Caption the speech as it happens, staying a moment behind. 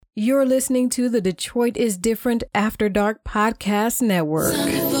You're listening to the Detroit is Different After Dark Podcast Network.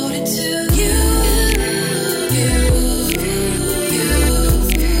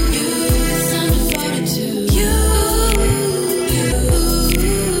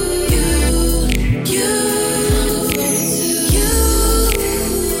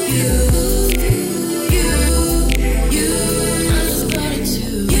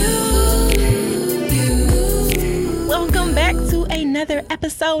 Another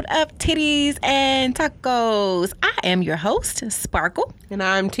episode of Titties and Tacos. I am your host, Sparkle. And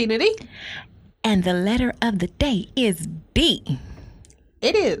I'm Tina D. And the letter of the day is B.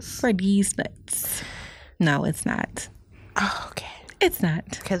 It is. For these nuts. No, it's not. Oh, okay. It's not.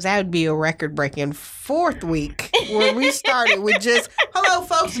 Because that would be a record-breaking fourth week where we started with just, hello,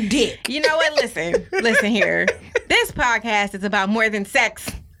 folks, dick. You know what? Listen here. This podcast is about more than sex.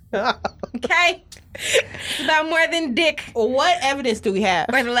 Okay? It's about more than dick. What evidence do we have?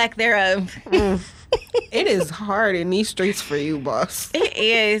 Or the lack thereof. It is hard in these streets for you, boss. It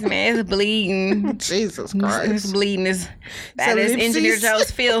is, man. It's bleeding. Jesus Christ. It's bleeding as bad as Engineer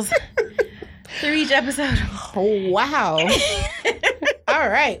Joe's feels through each episode. Oh, wow. All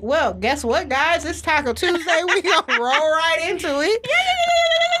right. Well, guess what, guys? It's Taco Tuesday. We gonna roll right into it.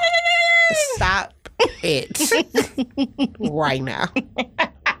 Stop it right now.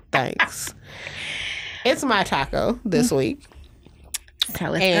 Thanks. It's my taco this week.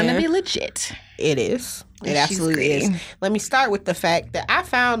 So it's going to be legit. It is. It absolutely is. Let me start with the fact that I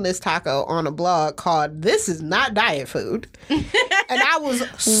found this taco on a blog called This Is Not Diet Food. And I was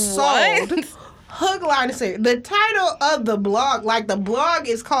sold. Hook, line, and sinker. The title of the blog, like the blog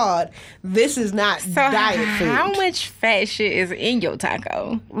is called This Is Not Diet Food. How much fat shit is in your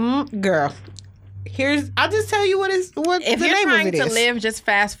taco? Girl. I'll just tell you what if the name of it is. If you're trying to live, just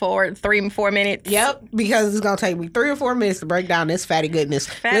fast forward 3-4 minutes. Yep, because it's going to take me 3 or 4 minutes to break down this fatty goodness.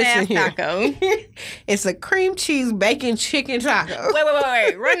 Fat-ass taco. It's a cream cheese bacon chicken taco.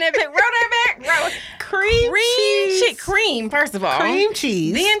 Wait. Run that back. Cream cheese. Cream, first of all. Cream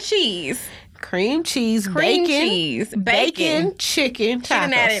cheese. Then cheese. Cream cheese, cream bacon. Cheese. Bacon, chicken, tacos.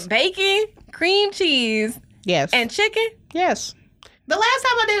 Chicken at it. Bacon, cream cheese. Yes. And chicken? Yes. The last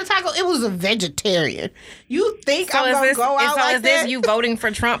time I did a taco, it was a vegetarian. You think I'm going to go out like is this you voting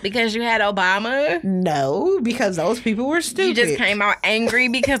for Trump because you had Obama? No, because those people were stupid. You just came out angry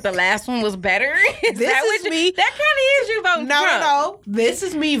because the last one was better? This is me. That kind of is you voting for Trump. No. This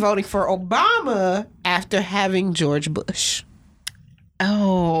is me voting for Obama after having George Bush.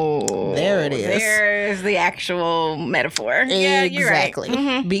 Oh. There it is. There's the actual metaphor. Exactly. Yeah, you're right.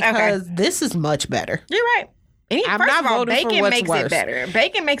 Mm-hmm. Because this is much better. You're right. I'm not voting bacon for what's makes worse. It better.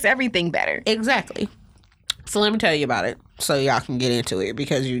 Bacon makes everything better. Exactly. So let me tell you about it so y'all can get into it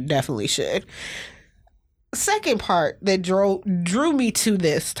because you definitely should. Second part that drew me to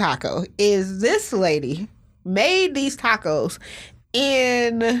this taco is this lady made these tacos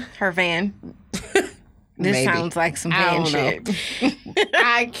in her van. This Maybe. Sounds like some van shit.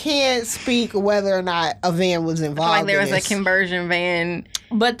 I can't speak whether or not a van was involved. Like there in was this. a conversion van.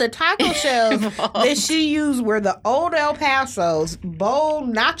 But the taco shells that she used were the old El Paso's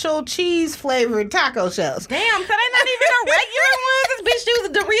bold nacho cheese flavored taco shells. Damn, so they're not even the regular ones. This bitch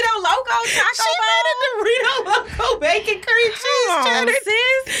used a Dorito Loco taco She made a Dorito Loco bacon cream cheese cheddar.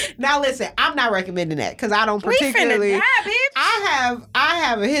 Sis. Now listen, I'm not recommending that because I don't particularly. We finna die, bitch. I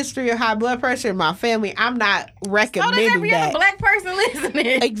have a history of high blood pressure in my family. I'm not recommending so does every that. other black person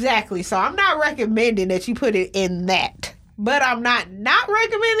listening. Exactly. So I'm not recommending that you put it in that. But I'm not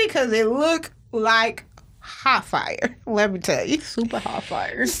recommending because it look like hot fire. Let me tell you. Super hot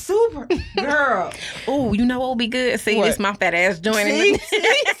fire. Super. Girl. Oh, you know what would be good? See, what? This my fat ass joint.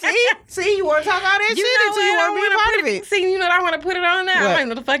 See, you want to talk all that shit until you want to be a part of it. See, you know what I want to put it on now? What? I don't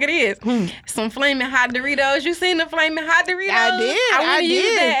know what the fuck it is. Some Flaming Hot Doritos. You seen the Flaming Hot Doritos? I did. I want to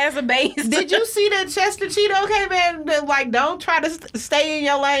use that as a base. Did you see that Chester Cheeto came in and like, don't try to stay in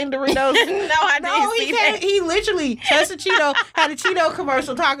your lane, Doritos? No, I didn't see that. He literally, Chester Cheeto had a Cheeto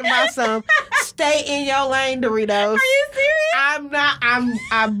commercial talking about some stay in your lane, Doritos. Are you serious? I'm not.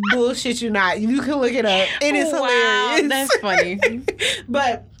 I bullshit you not. You can look it up. It is hilarious. That's funny.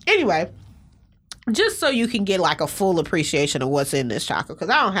 But anyway, just so you can get like a full appreciation of what's in this taco, because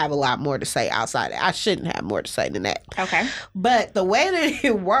I don't have a lot more to say outside that. I shouldn't have more to say than that. Okay. But the way that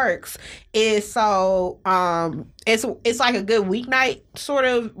it works is so it's like a good weeknight sort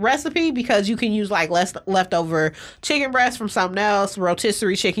of recipe because you can use like leftover chicken breast from something else,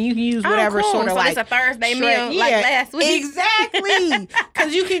 rotisserie chicken. You can use whatever cool. sort of so like it's a Thursday meal like last week. Exactly.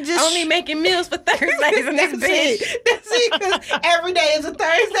 Because you can just only making meals for Thursdays in this bitch. That's it. Because every day is a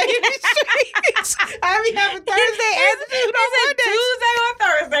Thursday in the streets. I be having Thursday attitude on Monday. Tuesday or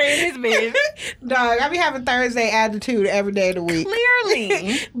Thursday this bitch. Dog, I be having Thursday attitude every day of the week.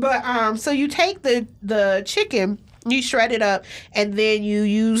 Clearly. But so you take the chicken, you shred it up, and then you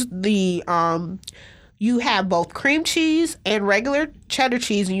use the you have both cream cheese and regular cheddar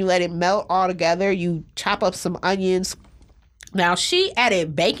cheese, and you let it melt all together. You chop up some onions. Now, she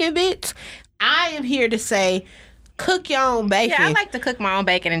added bacon bits. I am here to say, cook your own bacon. Yeah, I like to cook my own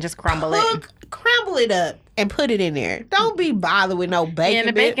bacon and just crumble it. Crumble it up and put it in there. Don't be bothered with no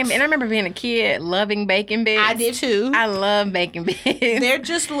bacon bits. And I remember being a kid loving bacon bits. I did too. I love bacon bits. They're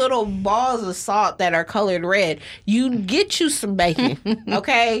just little balls of salt that are colored red. You get you some bacon,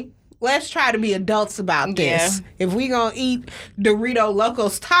 okay? Let's try to be adults about this. Yeah. If we gonna eat Dorito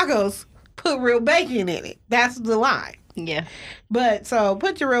Locos Tacos, put real bacon in it. That's the line. Yeah. But so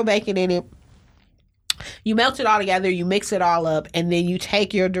put your real bacon in it. You melt it all together, you mix it all up, and then you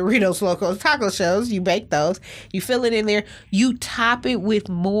take your Doritos Locos Taco Shells, you bake those, you fill it in there, you top it with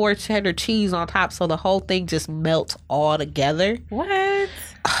more cheddar cheese on top so the whole thing just melts all together. What?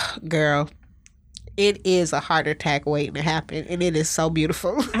 Girl, it is a heart attack waiting to happen, and it is so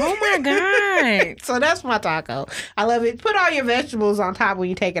beautiful. Oh my God. So that's my taco. I love it. Put all your vegetables on top when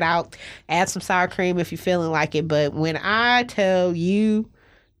you take it out. Add some sour cream if you're feeling like it. But when I tell you,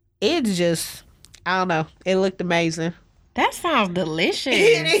 it's just... I don't know. It looked amazing. That sounds delicious.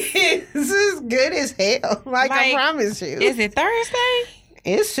 It is. It's good as hell. Like I promise you. Is it Thursday?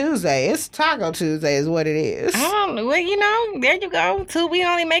 It's Tuesday. It's Taco Tuesday is what it is. Oh, well, you know, there you go. We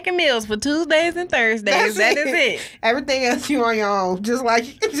only making meals for Tuesdays and Thursdays. That is it. Everything else you on your own. Just like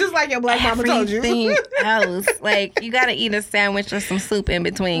your black mama told you. Everything else. Like, you got to eat a sandwich or some soup in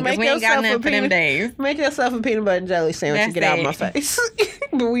between because we ain't got nothing for them days. Make yourself a peanut butter and jelly sandwich and get out of my face.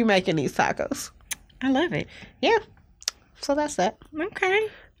 But we making these tacos. I love it. Yeah. So that's that. Okay.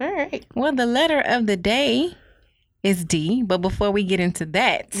 All right. Well, the letter of the day is D, but before we get into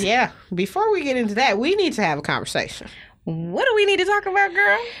that. Yeah. Before we get into that, we need to have a conversation. What do we need to talk about,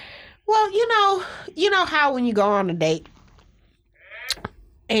 girl? Well, you know how when you go on a date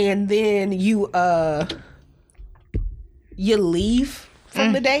and then you leave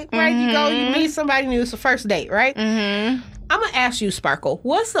from the date, right? You go, you meet somebody new. It's the first date, right? Mm-hmm. I'm going to ask you, Sparkle,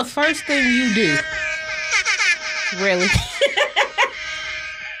 what's the first thing you do? Really?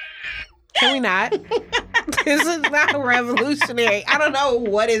 Can we not? This is not revolutionary. I don't know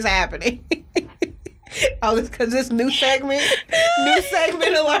what is happening. Oh, it's because this new segment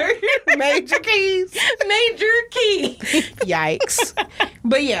alert. Major keys. Major key. Yikes.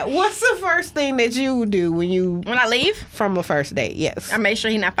 But yeah, what's the first thing that you do when I leave? From a first date, yes. I make sure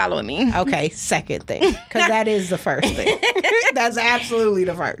he's not following me. Okay, second thing. Because that is the first thing. That's absolutely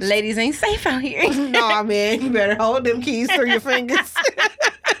the first. Ladies ain't safe out here. Nah, man. You better hold them keys through your fingers.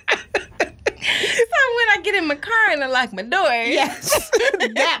 So when I get in my car and I lock my door. Yes.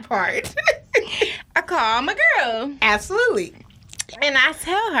 That part. I call my girl. Absolutely. And I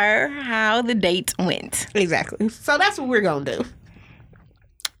tell her how the date went. Exactly. So that's what we're going to do.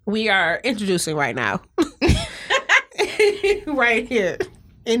 We are introducing right now. Right here.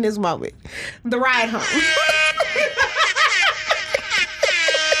 In this moment. The ride home.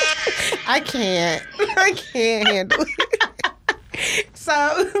 I can't handle it.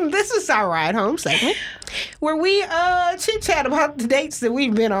 So this is our ride home segment where we chit chat about the dates that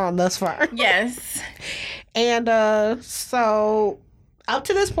we've been on thus far. Yes. And so up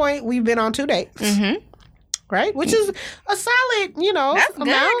to this point, we've been on 2 dates. Mm-hmm. Right? Which is a solid, that's amount, good,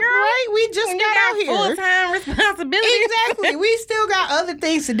 girl. Right? We just got out here. Full-time responsibility. Exactly. We still got other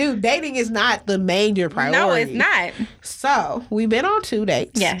things to do. Dating is not the major priority. No, it's not. So we've been on 2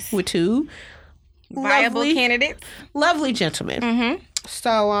 dates. Yes. With 2 viable candidates. Lovely gentlemen. Mm-hmm.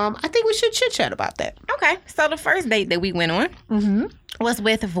 So I think we should chit-chat about that. Okay. So the first date that we went on was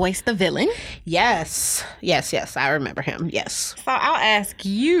with Voice the Villain. Yes. I remember him. Yes. So I'll ask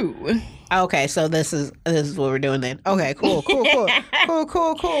you. Okay, so this is what we're doing then. Okay, cool. Cool. So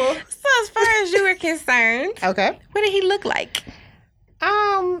as far as you were concerned, okay, what did he look like?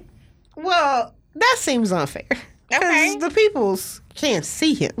 Well, that seems unfair. Okay. The peoples can't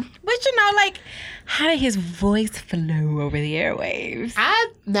see him. But how did his voice flow over the airwaves?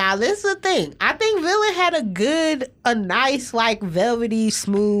 Now this is the thing. I think Villain had a nice, like, velvety,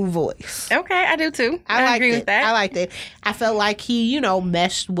 smooth voice. Okay, I do too. I agree with that. I liked it. I felt like he,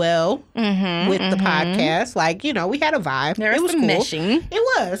 meshed well with the podcast. Like, we had a vibe. There was some cool. meshing.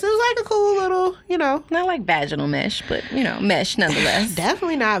 It was like a cool little, Not like vaginal mesh, but, mesh nonetheless.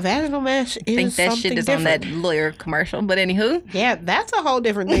 Definitely not. Vaginal mesh is I think that shit is different. on that lawyer commercial, but anywho. Yeah, that's a whole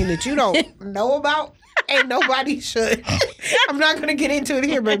different thing that you don't know about and nobody should. I'm not going to get into it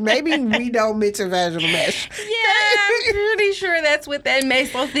here, but maybe we don't mention vaginal mesh. Yeah, I'm pretty sure that's what that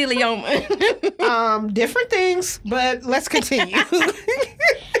mesothelioma. Different things, but let's continue.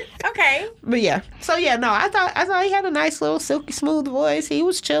 Okay. But yeah. So yeah, no, I thought he had a nice little silky smooth voice. He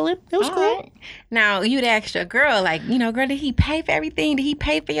was chilling. It was cool. Right. Now you'd ask your girl, like, girl, did he pay for everything? Did he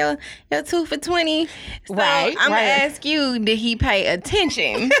pay for your 2 for $20? So I'm gonna ask you, did he pay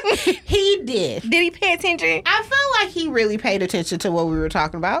attention? He did. Did he pay attention? I felt like he really paid attention to what we were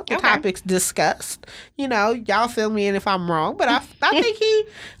talking about, the topics discussed. Y'all fill me in if I'm wrong, but I think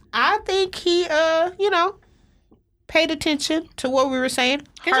he paid attention to what we were saying.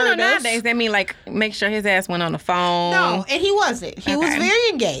 Because nowadays they mean like make sure his ass went on the phone. No, and he wasn't. He was very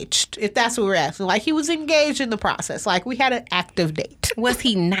engaged, if that's what we're asking. Like he was engaged in the process. Like we had an active date. Was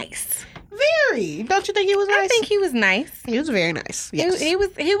he nice? Very. Don't you think he was nice? I think he was nice. He was very nice. Yes. He was,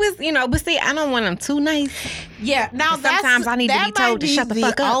 but see, I don't want him too nice. Yeah, now sometimes I need to be told to shut the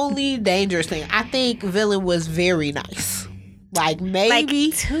fuck up. The only dangerous thing. I think Villain was very nice. Like maybe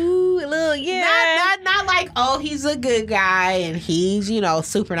like too little, yeah. Not like, oh, he's a good guy and he's,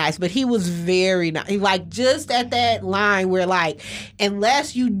 super nice, but he was very nice. Like just at that line where like,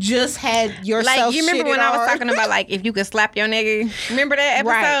 unless you just had yourself like, you remember when I was talking about like if you could slap your nigga? Remember that episode?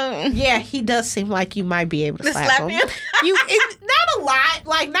 Right. Yeah, he does seem like you might be able to slap him. It's not a lot,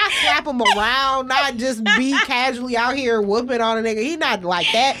 like not slap him around, not just be casually out here whooping on a nigga. He's not like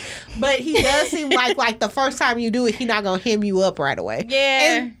that, but he does seem like the first time you do it, he not gonna hem you up right away.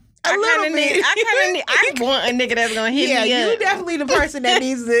 Yeah. And I want a nigga that's gonna hit me up. Yeah, you definitely the person that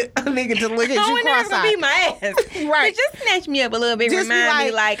needs a nigga to look at you cross-eyed. Gonna beat my ass. Right. But just snatch me up a little bit. Just remind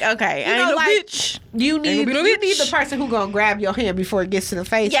me like, okay, I ain't no bitch. You need the person who gonna grab your hand before it gets to the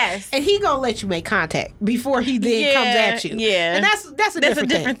face. Yes. And he gonna let you make contact before he then comes at you. Yeah. And that's a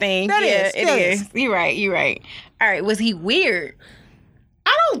different thing. That is. You're right. All right. Was he weird?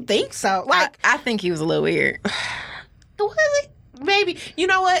 I don't think so. Like I think he was a little weird. Was he? Maybe. You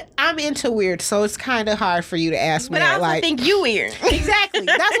know what? I'm into weird, so it's kind of hard for you to ask me. But I also think you weird. Exactly.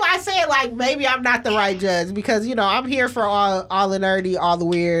 That's why I say like maybe I'm not the right judge because I'm here for all the nerdy, all the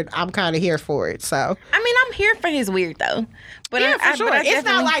weird. I'm kind of here for it. So I mean, I'm here for his weird though. But yeah, for sure. But it's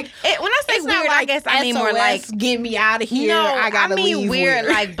not like when I say weird, I guess I mean more like get me out of here. No, I gotta leave. Weird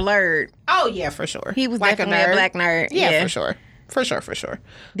like blurred. Oh yeah, for sure. He was like definitely a black nerd. Yeah, for sure. For sure.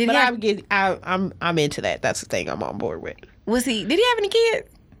 I'm into that. That's the thing I'm on board with. Did he have any kids?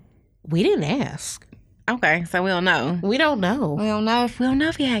 We didn't ask. Okay, so we don't know. We don't know. We don't know if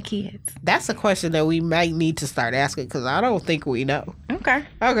he had kids. That's a question that we might need to start asking because I don't think we know. Okay.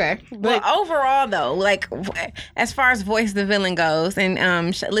 But overall, though, like as far as Voice the Villain goes,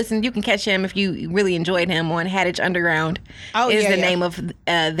 and listen, you can catch him if you really enjoyed him on Hadich Underground. Is the name of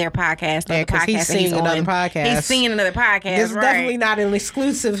their podcast. Yeah, because he's singing another podcast. He's singing another podcast. This is definitely not an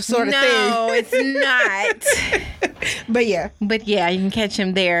exclusive sort of thing. No, it's not. But yeah, you can catch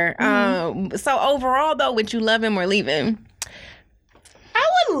him there. So overall, though, would you love him or leave him? I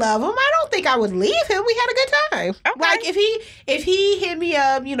would love him. I don't think I would leave him. We had a good time. Okay. Like if he hit me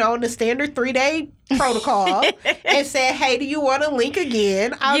up, in the standard 3-day protocol and said, "Hey, do you want to link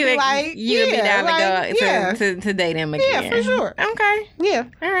again?" I'd be like, "You'd be down to go to date him again." Yeah, for sure. Okay. Yeah.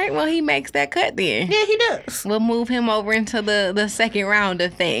 All right. Well, he makes that cut then. Yeah, he does. We'll move him over into the second round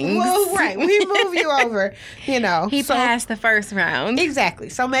of things. Well, right. We move you over. He passed the first round. Exactly.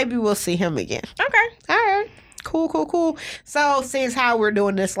 So maybe we'll see him again. Okay. All right. Cool. So, since how we're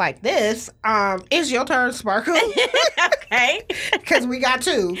doing this like this, it's your turn, Sparkle. Okay. Because we got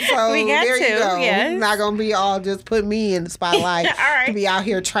two. So, we got there two, you go. yes. Not going to be all just put me in the spotlight All right. to be out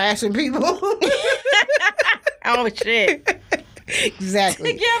here trashing people. Oh, shit.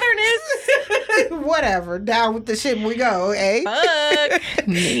 Exactly. Togetherness. Whatever. Down with the shit we go, eh? Fuck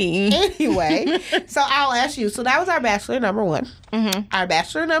me. Anyway, so I'll ask you. So that was our Bachelor number 1. Mm-hmm. Our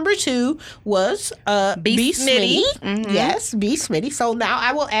Bachelor number 2 was B. Smitty. Mm-hmm. Yes, B. Smitty. So now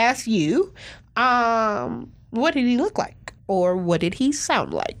I will ask you, what did he look like? Or what did he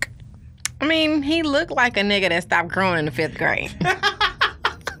sound like? I mean, he looked like a nigga that stopped growing in the 5th grade.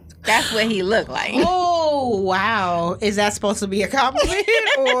 That's what he looked like. Oh, wow. Is that supposed to be a compliment?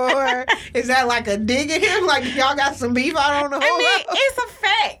 Or is that like a dig at him? Like y'all got some beef out on the whole I mean, it's a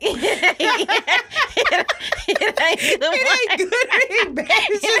fact. It ain't good. It ain't bad.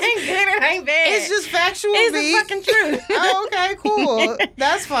 It ain't bad. It's just factual It's beef. the fucking truth. Oh, okay, cool.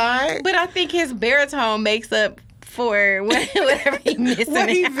 That's fine. But I think his baritone makes up for whatever he missing. What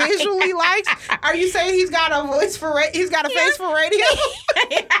he visually likes? Are you saying he's got a voice for he's got a face for radio?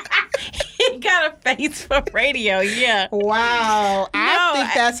 He got a face for radio. Yeah. Wow. I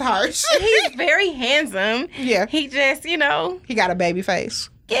think that's harsh. He's very handsome. Yeah. He just, he got a baby face.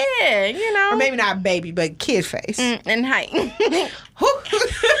 Yeah, Or maybe not baby, but kid face. And height.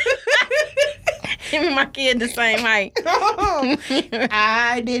 Him and my kid the same height.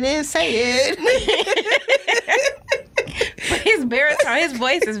 I didn't say it. But his baritone, his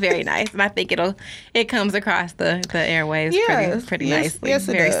voice is very nice, and I think it comes across the airwaves pretty nicely. Yes,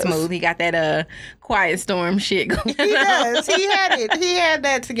 it very does. smooth. He got that Quiet Storm shit going on. He does. He had it. He had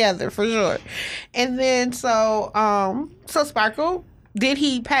that together for sure. And then so Sparkle, did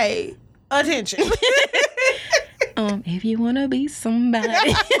he pay attention? If you wanna be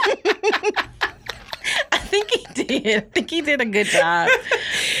somebody. I think he did. I think he did a good job.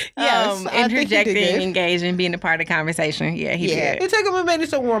 Yes, interjecting, engaging, being a part of the conversation. Yeah, he did. It took him a minute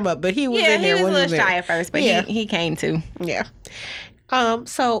to warm up, but he was in there. He was a little shy at first, but he came to. Yeah.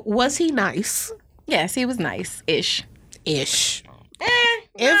 So was he nice? Yes, he was nice-ish.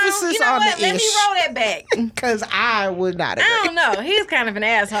 Emphasis on the ish. Let me roll that back. Because I would not agree. I don't know. He's kind of an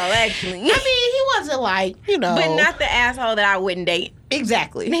asshole, actually. I mean, he wasn't like, But not the asshole that I wouldn't date.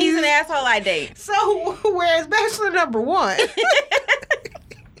 Exactly. He's an asshole I date. So, whereas Bachelor number 1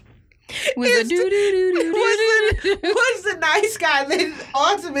 was the nice guy that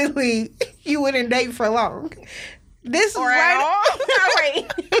ultimately you wouldn't date for long. This is right.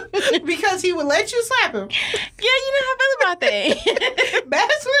 Because he would let you slap him. Yeah, you know how I feel about that.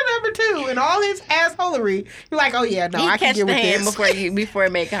 Bachelor number 2 and all his assholery. You're like, oh yeah, no, I can get with this. Before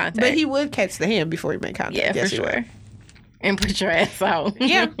it made contact. But he would catch the hand before he made contact. Yeah, yes, for sure. And put your ass out.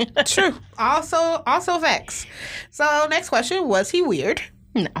 Yeah, true. Also facts. So next question: was he weird?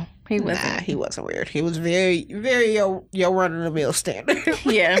 No, he wasn't. Nah, he wasn't weird. He was very, very your run of the mill standard.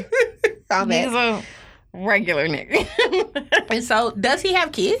 Yeah, He's a regular nigga. And so, does he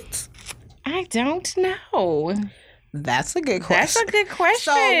have kids? I don't know. That's a good question.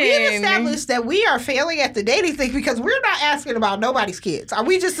 So we've established that we are failing at the dating thing because we're not asking about nobody's kids. Are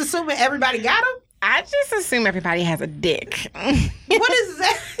we just assuming everybody got them? I just assume everybody has a dick. What is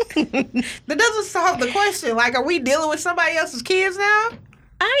that? That doesn't solve the question. Like, are we dealing with somebody else's kids now?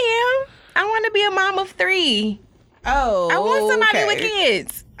 I am. I want to be a mom of 3. Oh, I want somebody with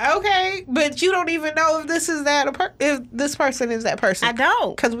kids. Okay, but you don't even know if this is if this person is that person. I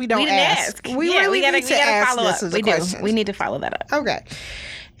don't, because we don't ask. We gotta follow up. We do. We need to follow that up. Okay,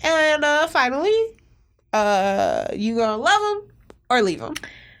 and finally, you gonna love him or leave him?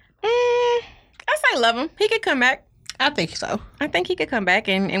 I say love him. He could come back. I think so. I think he could come back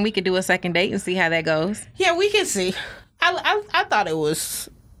and we could do a second date and see how that goes. Yeah, we can see. I thought it was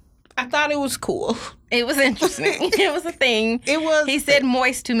cool. It was interesting. It was a thing. It was. He said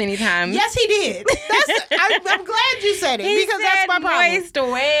moist too many times. Yes, he did. I'm glad you said it because that's my problem. Moist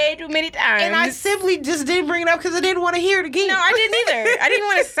way too many times. And I simply just didn't bring it up because I didn't want to hear it again. No, I didn't either. I didn't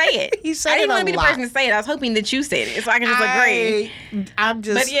want to say it. He said I didn't it want to be a the lot. person to say it. I was hoping that you said it so I can just agree. I'm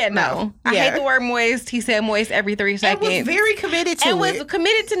just. But yeah, no. I hate the word moist. He said moist every 3 seconds. And was very committed to it. And was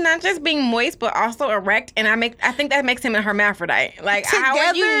committed to not just being moist, but also erect. And I think that makes him a hermaphrodite. Like, Together, how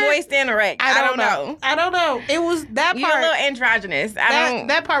are you moist and erect? I don't know. I don't know. It was that You're part. a little androgynous.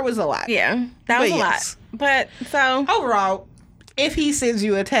 That part was a lot. Yeah, that was a lot. But so overall, if he sends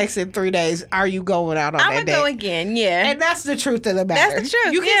you a text in 3 days, are you going out on that date? I'm gonna go again. Yeah, and that's the truth of the matter. That's the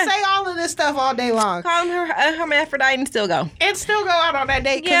truth. You can say all of this stuff all day long. Call him a hermaphrodite and still go. And still go out on that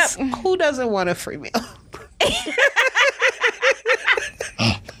date. Because who doesn't want a free meal?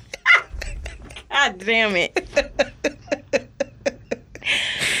 God damn it.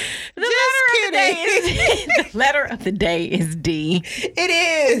 The letter of the day is D. It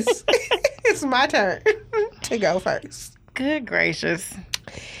is. It's my turn to go first. Good gracious.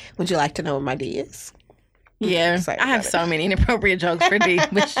 Would you like to know what my D is? Yeah. I have so many inappropriate jokes for D,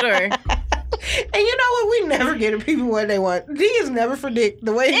 but sure. And you know what? We never get people what they want. D is never for dick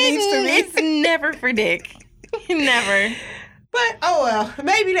the way it needs to be. It's never for dick. Never. But oh well,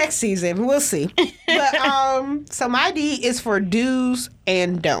 maybe next season we'll see. But so my D is for do's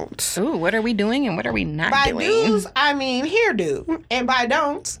and don'ts. Ooh, what are we doing and what are we not doing? By do's, I mean here do, and by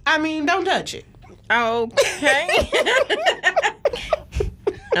don'ts, I mean don't touch it. Okay.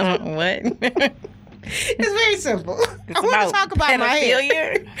 What? It's very simple. I want to talk about my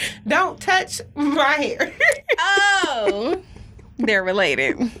hair. Don't touch my hair. Oh, they're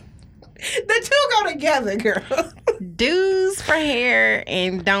related. The two go together, girl. Do's for hair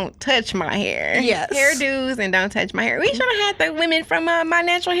and don't touch my hair. Yes. Hair do's and don't touch my hair. We should have had the women from My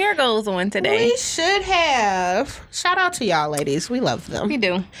Natural Hair Goals on today. We should have. Shout out to y'all ladies. We love them. We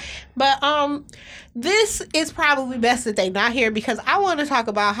do. But this is probably best that they not here because I want to talk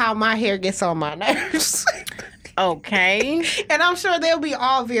about how my hair gets on my nerves. Okay. And I'm sure they'll be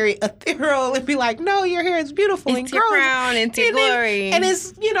all very ethereal and be like, no, your hair is beautiful and it's your crown, it's your glory. And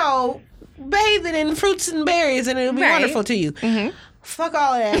it's, bathing in fruits and berries and it'll be wonderful to you. Mm-hmm. Fuck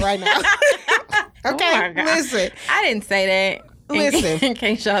all of that right now. Okay, listen. I didn't say that. Listen. In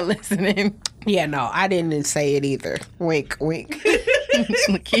case y'all listening. Yeah, no, I didn't say it either. Wink, wink.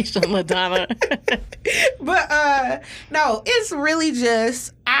 Lakeisha Madonna. But no, it's really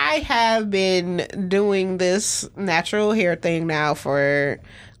just I have been doing this natural hair thing now for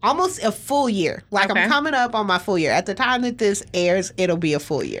almost a full year. Like I'm coming up on my full year. At the time that this airs, it'll be a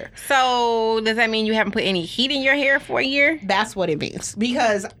full year. So does that mean you haven't put any heat in your hair for a year? That's what it means.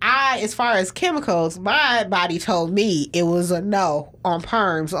 Because as far as chemicals, my body told me it was a no on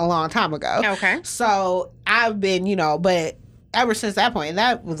perms a long time ago. Okay. So I've been, but ever since that point,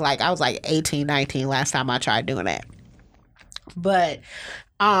 that was I was 18, 19 last time I tried doing that. But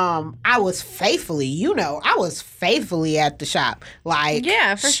I was faithfully at the shop.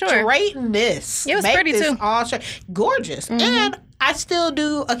 Yeah, for sure. Straighten this. It was pretty too. All straight. Gorgeous. Mm-hmm. And I still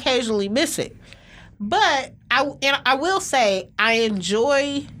do occasionally miss it. But I will say I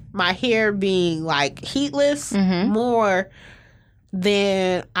enjoy my hair being heatless more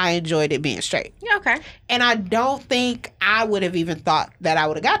than I enjoyed it being straight. Okay. And I don't think I would have even thought that I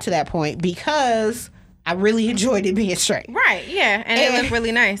would have got to that point because I really enjoyed it being straight. Right, yeah. And it looked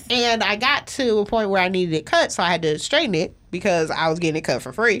really nice. And I got to a point where I needed it cut, so I had to straighten it because I was getting it cut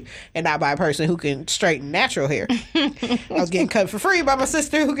for free and not by a person who can straighten natural hair. I was getting cut for free by my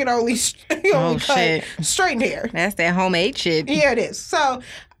sister who can only cut straighten hair. That's that homemade shit. Yeah, it is. So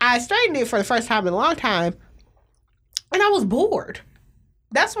I straightened it for the first time in a long time, and I was bored.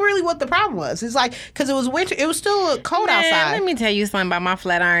 That's really what the problem was. It's because it was winter. It was still cold outside. Let me tell you something about my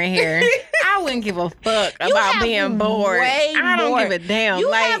flat iron hair. I wouldn't give a fuck about being bored. I don't give a damn.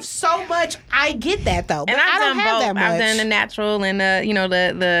 You have so much. I get that though. But and I don't have that much. I've done the natural and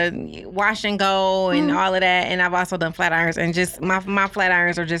the wash and go and all of that. And I've also done flat irons. And just my flat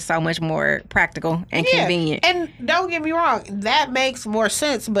irons are just so much more practical and convenient. And don't get me wrong, that makes more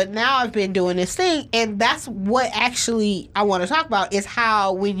sense. But now I've been doing this thing, and that's what actually I want to talk about is how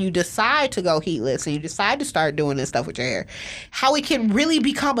when you decide to go heatless and you decide to start doing this stuff with your hair, how it can really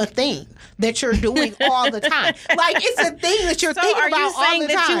become a thing that you're doing all the time. It's a thing that you're thinking about all the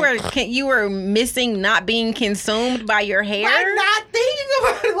time. Are you saying that you were missing not being consumed by your hair? I'm not thinking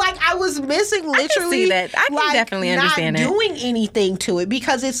about it. I was missing literally. I can see that. I can definitely understand that. Not doing anything to it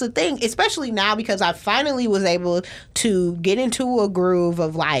because it's a thing, especially now because I finally was able to get into a groove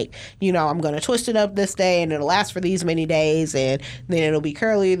of I'm going to twist it up this day and it'll last for these many days and then it'll be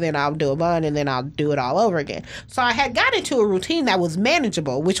curly, then I'll do a bun, and then I'll do it all over again. So I had got into a routine that was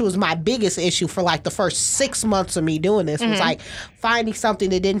manageable, which was my biggest issue for the first 6 months of me doing this. Was finding something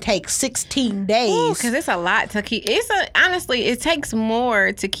that didn't take 16 days. Because it's a lot to keep. Honestly, it takes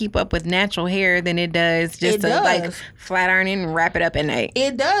more to keep up with natural hair than it does just to flat iron it and wrap it up at night.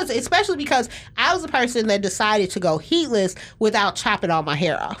 It does, especially because I was a person that decided to go heatless without chopping all my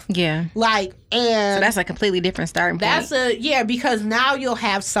hair off. Yeah. And so that's a completely different starting point. Because now you'll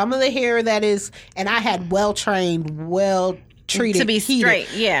have some of the hair that is, and I had treated to be straight,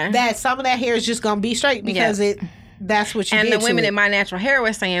 that some of that hair is just gonna be straight because that's what you and did the women in My Natural Hair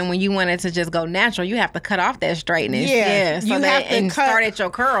were saying when you wanted to just go natural, you have to cut off that straightness. Start at your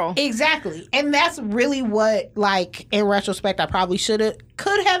curl. Exactly. And that's really what, in retrospect, I probably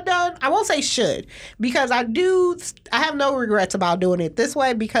could have done. I won't say should, because I have no regrets about doing it this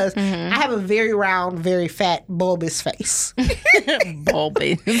way because I have a very round, very fat, bulbous face.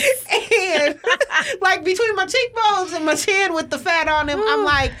 Bulbous. And between my cheekbones and my chin with the fat on them,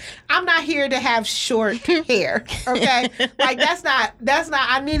 I'm not here to have short hair. Okay? That's not,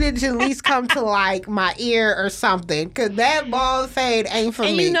 I needed to at least come to my ear or something because that bald fade ain't for me.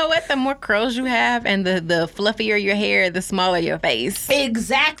 And you know what? The more curls you have and the fluffier your hair, the smaller your face.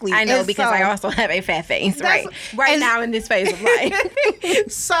 Exactly. I know because I also have a fat face right now in this phase of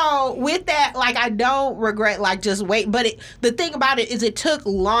life. So with that, I don't regret just wait. But the thing about it is it took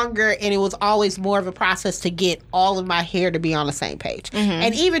longer and it was always more of a process to get all of my hair to be on the same page.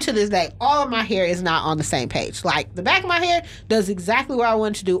 And even to this day, all of my hair is not on the same page. The back of my hair does exactly what I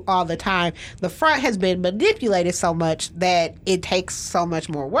want to do all the time. The front has been manipulated so much that it takes so much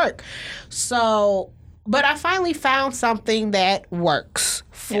more work. So But I finally found something that works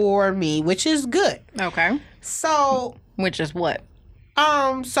for me, which is good. Okay. So... Which is what?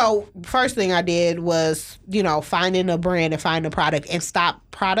 So first thing I did was, finding a brand and find a product and stop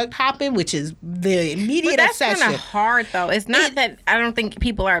product hopping, which is the immediate obsession. That's kind of hard, though. It's not that I don't think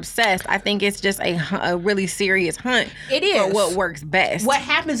people are obsessed. I think it's just a really serious hunt. It is. For what works best. What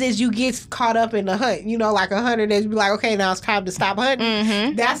happens is you get caught up in the hunt. Like a hunter that's be like, okay, now it's time to stop hunting.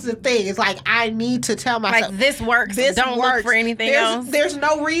 Mm-hmm. That's the thing. It's like, I need to tell myself. Like, this works. Don't look for anything else. There's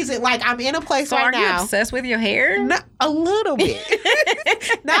no reason. Like, I'm in a place right now. So are you obsessed with your hair? No, a little bit.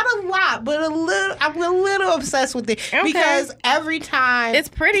 Not a lot, but a little. I'm a little obsessed with it. Okay. Because every time... It's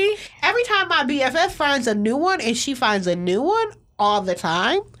pretty. Every time my BFF finds a new one, and she finds a new one all the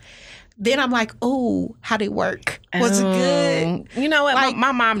time, then I'm like, oh, how'd it work? Was it good? You know what? Like,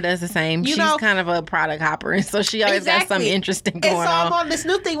 my mom does the same. She's kind of a product hopper, and so she always got something interesting going on. And so I'm on this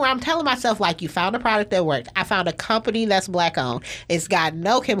new thing where I'm telling myself, like, you found a product that worked. I found a company that's Black-owned. It's got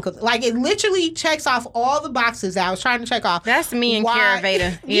no chemicals. Like, it literally checks off all the boxes that I was trying to check off. That's me and Kara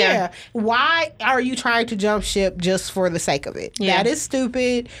Veda. Yeah. Why are you trying to jump ship just for the sake of it? Yeah. That is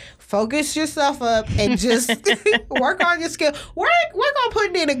stupid. Focus yourself up and just work on your skill. Work on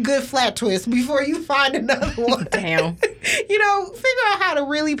putting in a good flat twist before you find another one. Damn. Figure out how to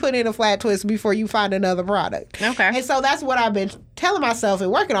really put in a flat twist before you find another product. Okay. And so that's what I've been telling myself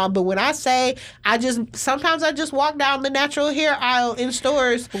and working on. But when I say sometimes I just walk down the natural hair aisle in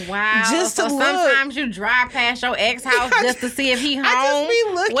stores. Wow. Just to look. Sometimes you drive past your ex-house just to see if he home. I just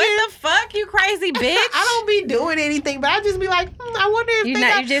be looking. What the fuck, you crazy bitch? I don't be doing anything, but I just be like, I wonder if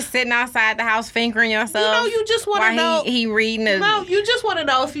you just sitting outside the house fingering yourself. You just want to know. He reading a... No, you just want to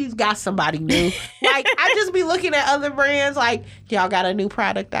know if he's got somebody new. Like, I just be looking at other brands like, y'all got a new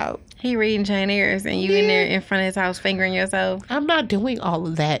product out. He reading Jane Eyres and you in there in front of his house fingering yourself. I'm not doing all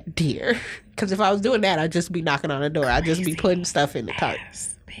of that, dear. Because if I was doing that, I'd just be knocking on the door. I'd just be putting stuff in the cart.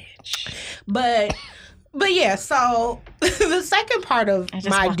 Bitch. But yeah, so the second part of my D... I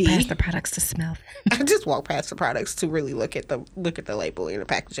just walk past the products to smell them. I just walk past the products to really look at the label and the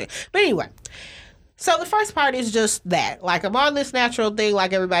packaging. But anyway, so the first part is just that. Like, I'm on this natural thing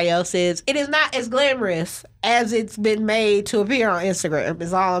like everybody else is. It is not as glamorous as it's been made to appear on Instagram,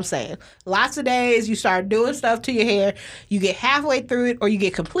 is all I'm saying. Lots of days you start doing stuff to your hair, you get halfway through it or you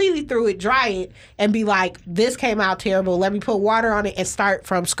get completely through it, dry it, and be like, this came out terrible. Let me put water on it and start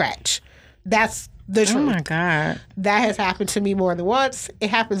from scratch. That's the truth. Oh my God. That has happened to me more than once. It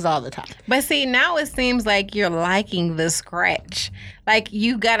happens all the time. But see, now it seems like you're liking the scratch. Like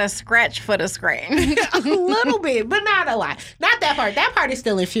you got a scratch for the scratch. A little bit, but not a lot. Not that part. That part is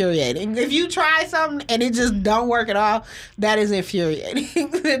still infuriating. If you try something and it just don't work at all, that is infuriating.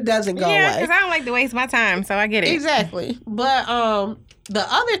 It doesn't go away. Yeah, because I don't like to waste my time, so I get it. Exactly. But the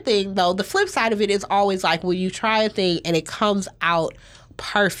other thing, though, the flip side of it is always like when you try a thing and it comes out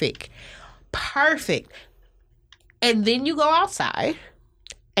perfect. And then you go outside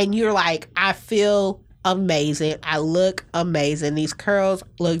and you're like, I feel amazing. I look amazing. These curls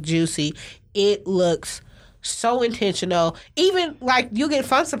look juicy. It looks so intentional. Even like you get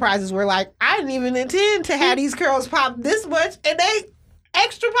fun surprises where like, I didn't even intend to have these curls pop this much and they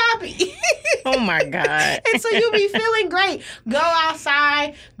extra poppy. Oh my God. And so you'll be feeling great. Go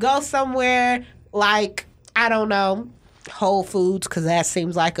outside, go somewhere like, I don't know, Whole Foods, because that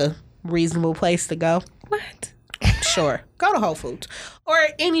seems like a reasonable place to go. What? Sure. Go to Whole Foods. Or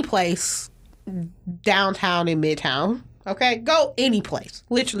any place downtown in Midtown. Okay? Go any place.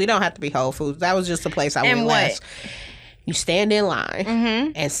 Literally don't have to be Whole Foods. That was just the place I went last. You stand in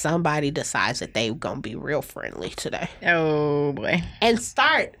line and somebody decides that they're going to be real friendly today. Oh, boy. And this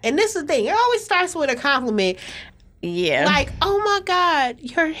is the thing. It always starts with a compliment. Yeah. Like, oh my God,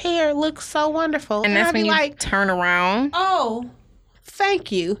 your hair looks so wonderful. And that's when you turn around. Oh,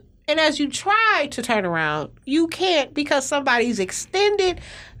 thank you. And as you try to turn around, you can't because somebody's extended,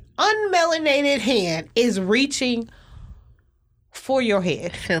 unmelanated hand is reaching for your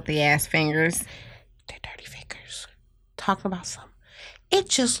head. Filthy ass fingers. They're dirty fingers. Talking about something. It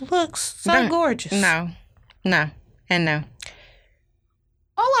just looks so gorgeous. No. And no.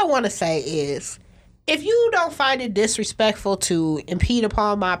 All I want to say is, if you don't find it disrespectful to impede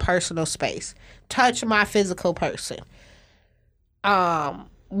upon my personal space, touch my physical person,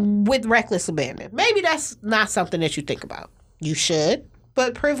 with reckless abandon, maybe that's not something that you think about. You should,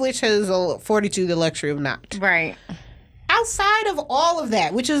 but privilege has afforded you the luxury of not. Right. Outside of all of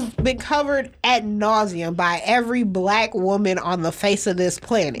that, which has been covered ad nauseum by every Black woman on the face of this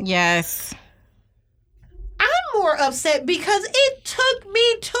planet. Yes. I'm more upset because it took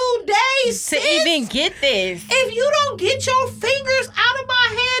me 2 days to even get this. If you don't get your fingers out of my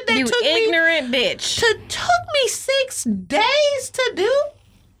head, then You ignorant bitch. It took me 6 days to do.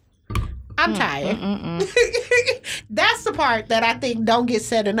 I'm tired. That's the part that I think don't get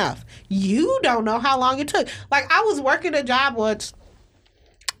said enough. You don't know how long it took. Like, I was working a job once,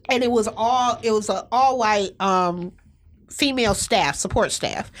 and it was an all white female staff, support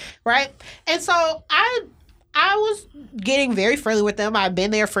staff, right? And so I was getting very friendly with them. I'd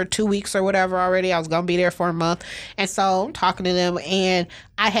been there for 2 weeks or whatever already. I was going to be there for a month. And so I'm talking to them, and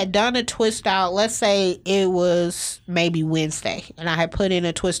I had done a twist out. Let's say it was maybe Wednesday, and I had put in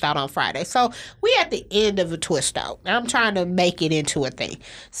a twist out on Friday. So we at the end of a twist out, and I'm trying to make it into a thing.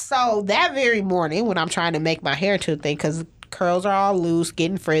 So that very morning when I'm trying to make my hair into a thing, because curls are all loose,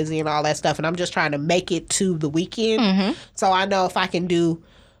 getting frizzy and all that stuff, and I'm just trying to make it to the weekend. So I know if I can do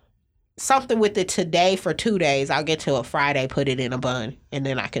something with it today for 2 days, I'll get to a Friday, put it in a bun, and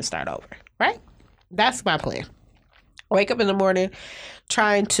then I can start over, right? That's my plan. Wake up in the morning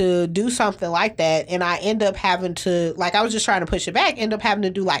trying to do something like that, and I end up having to, like, I was just trying to push it back, end up having to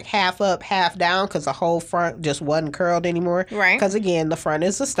do like half up, half down, because the whole front just wasn't curled anymore. Right. Because again, the front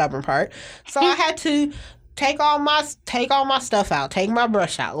is the stubborn part. So I had to take all my stuff out, take my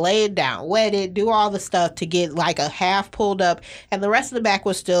brush out, lay it down, wet it, do all the stuff to get like a half pulled up, and the rest of the back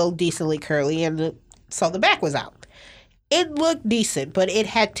was still decently curly, and so the back was out. It looked decent, but it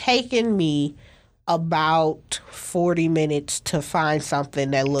had taken me about 40 minutes to find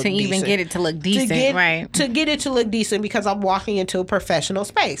something that looked decent. To even get it to look decent, right. To get it to look decent, because I'm walking into a professional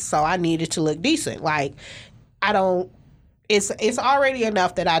space, so I needed to look decent. Like, It's already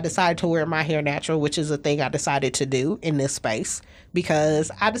enough that I decided to wear my hair natural, which is a thing I decided to do in this space because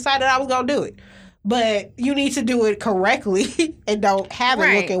I decided I was going to do it. But you need to do it correctly and don't have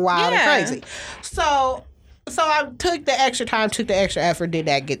it looking wild and crazy. So I took the extra time, took the extra effort, did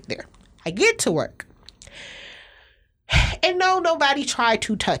that get there. I get to work. And no, nobody tried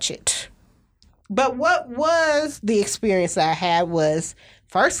to touch it. But what was the experience that I had was,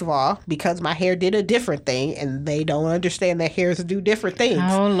 first of all, because my hair did a different thing, and they don't understand that hairs do different things.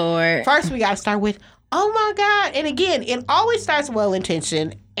 Oh, Lord. First, we got to start with, oh, my God. And again, it always starts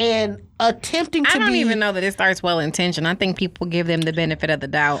well-intentioned and attempting to be... I don't even know that it starts well-intentioned. I think people give them the benefit of the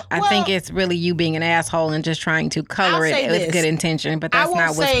doubt. I think it's really you being an asshole and just trying to color it with good intention, but that's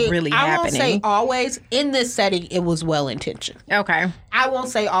not what's really happening. I won't say always. In this setting, it was well-intentioned. Okay. I won't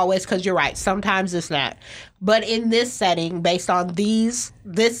say always because you're right. Sometimes it's not. But in this setting, based on this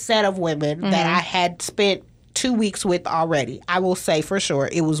set of women that I had spent 2 weeks with already, I will say for sure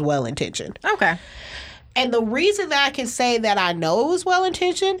it was well-intentioned. Okay. And the reason that I can say that I know it was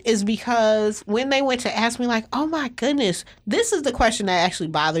well-intentioned is because when they went to ask me, like, oh, my goodness, this is the question that actually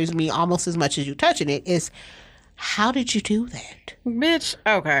bothers me almost as much as you touching it, is how did you do that? Bitch,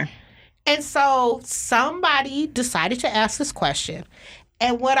 okay. And so somebody decided to ask this question.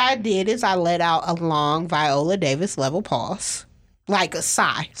 And what I did is I let out a long Viola Davis level pause. Like a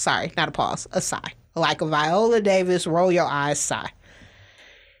sigh. Sorry, not a pause. A sigh. Like a Viola Davis roll your eyes sigh.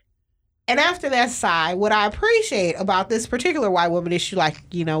 And after that sigh, what I appreciate about this particular white woman is she's like,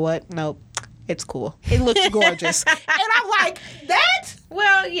 you know what? Nope. It's cool. It looks gorgeous. And I'm like, that?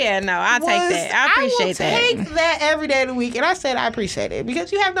 Well, yeah, no, I'll take that. I appreciate that. I will take that every day of the week. And I said I appreciate it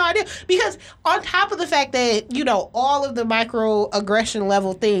because you have no idea. Because on top of the fact that, you know, all of the microaggression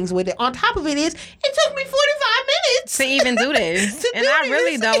level things with it, on top of it is, it took me 45 minutes. To even do this. And I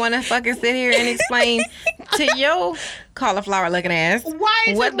really don't want to fucking sit here and explain to your cauliflower looking ass why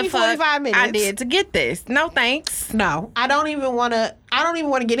it what took the me fuck 45 minutes. I did to get this. No thanks. No, I don't even want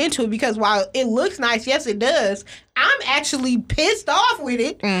to get into it because while it looks nice, yes it does, I'm actually pissed off with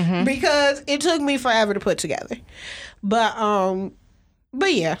it because it took me forever to put together. But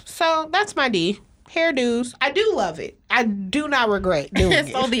yeah, so that's my D. Hairdos. I do love it. I do not regret doing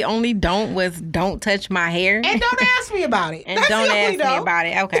it. So the only don't was don't touch my hair. And don't ask me about it. And don't ask me about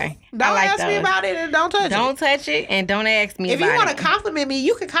it. Okay. Don't ask me about it and don't touch it. Don't touch it and don't ask me about it. If you want to compliment me,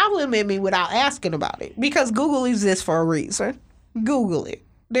 you can compliment me without asking about it. Because Google exists for a reason. Google it.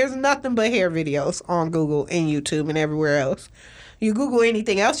 There's nothing but hair videos on Google and YouTube and everywhere else. You Google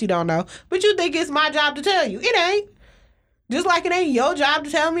anything else you don't know, but you think it's my job to tell you. It ain't. Just like it ain't your job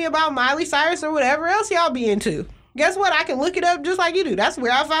to tell me about Miley Cyrus or whatever else y'all be into. Guess what? I can look it up just like you do. That's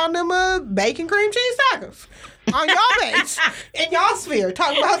where I found them bacon cream cheese tacos. On your page. In y'all sphere.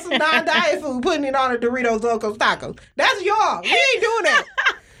 Talking about some non-diet food, putting it on a Doritos Locos taco. That's y'all. We ain't doing that.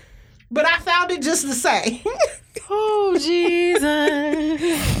 But I found it just to say. Oh, Jesus.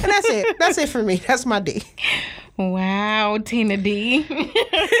 And that's it. That's it for me. That's my D. Wow, Tina D.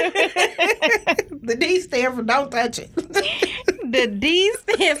 The D stands for don't touch it. The D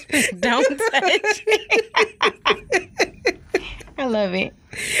stands for don't touch it. I love it.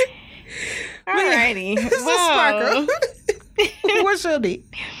 Alrighty. Sparkle. What's your D?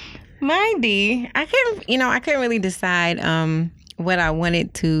 My D, I couldn't really decide what I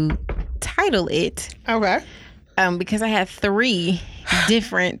wanted to title it. Okay. Because I had 3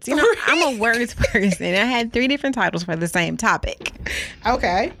 different, I'm a words person. I had 3 different titles for the same topic.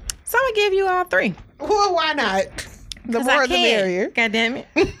 Okay. So I'm going to give you all 3. Well, why not? The more the merrier. God damn it.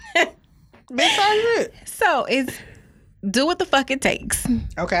 So it's Do What the Fuck It Takes.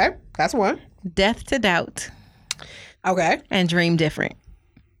 Okay. That's one. Death to Doubt. Okay. And Dream Different.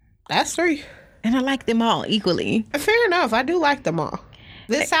 That's 3. And I like them all equally. Fair enough. I do like them all.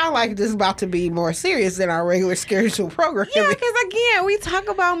 This sounds like this is about to be more serious than our regular spiritual program. Yeah, because again, we talk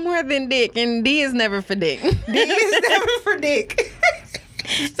about more than dick, and D is never for dick. D is never for dick.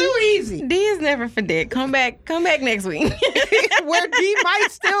 It's too easy. D is never for dick. Come back next week. Where D might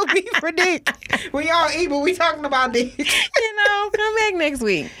still be for dick. We all eat, but we talking about dick. Come back next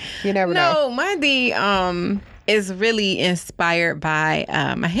week. You never know. No, my D is really inspired by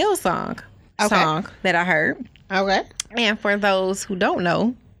a Hillsong song that I heard. Okay. And for those who don't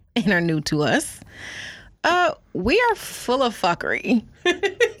know and are new to us, we are full of fuckery.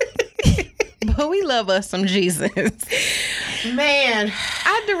 But we love us some Jesus. Man.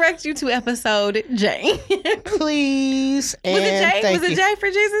 I direct you to episode J. Please. Was it J? Was it J for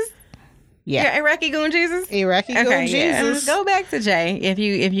Jesus? Yeah. Iraqi Goon Jesus? Iraqi Goon Jesus. Go back to J if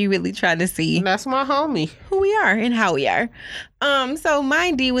you really try to see. That's my homie. Who we are and how we are. So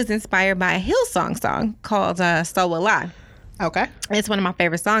my D was inspired by a Hillsong song called So Will I. Okay. It's one of my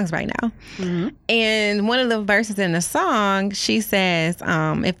favorite songs right now. Mm-hmm. And one of the verses in the song, she says,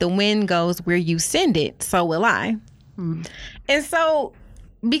 if the wind goes where you send it, so will I. Mm-hmm. And so,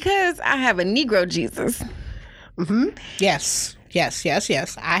 because I have a Negro Jesus. Mm-hmm. Yes.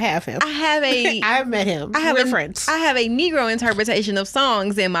 I have him. I've met him. We're friends. I have a Negro interpretation of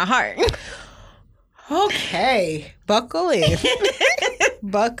songs in my heart. Okay. Buckling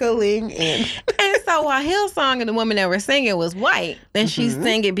in. And so while Hillsong and the woman that were singing was white, then she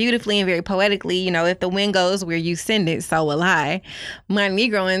sang it beautifully and very poetically, if the wind goes where you send it, so will I. My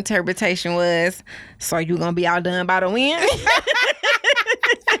Negro interpretation was, so you gonna be outdone by the wind?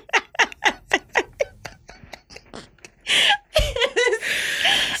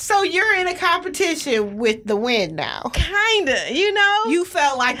 So you're in a competition with the wind now. Kinda, You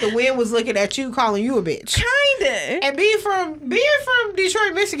felt like the wind was looking at you, calling you a bitch. Kinda. And being from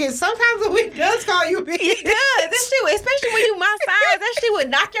Detroit, Michigan, sometimes the wind does call you a bitch. It does. That shit, especially when you my size, that shit would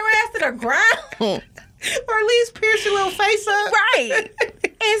knock your ass to the ground. Or at least pierce your little face up. Right.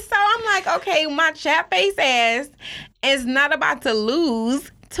 And so I'm like, okay, my chat face ass is not about to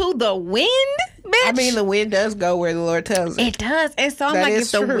lose to the wind, bitch. I mean, the wind does go where the Lord tells it. It does. And so I'm like,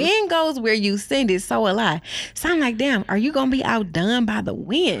 if the wind goes where you send it, so will I. So I'm like, damn, are you going to be outdone by the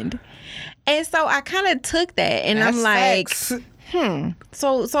wind? And so I kind of took that and I'm like, facts.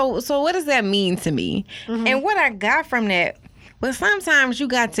 So what does that mean to me? Mm-hmm. And what I got from that was sometimes you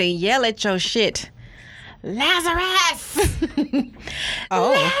got to yell at your shit. Lazarus!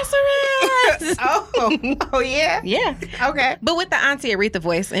 Lazarus! Oh, yeah? Yeah. Okay. But with the Auntie Aretha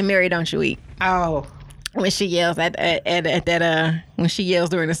voice and Mary Don't You Eat. Oh. When she yells at that when she yells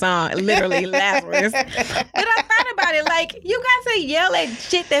during the song, literally Lazarus. But I thought about it, like, you got to yell at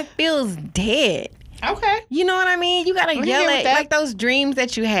shit that feels dead. Okay. You know what I mean? You got to yell at like those dreams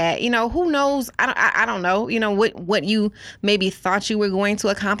that you had. Who knows? I don't know. What you maybe thought you were going to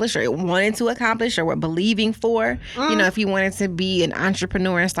accomplish or wanted to accomplish or were believing for. If you wanted to be an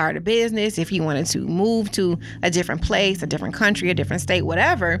entrepreneur and start a business, if you wanted to move to a different place, a different country, a different state,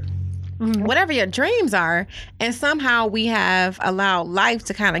 whatever. Mm-hmm. Whatever your dreams are, and somehow we have allowed life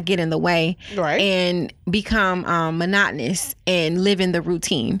to kind of get in the way and become monotonous and live in the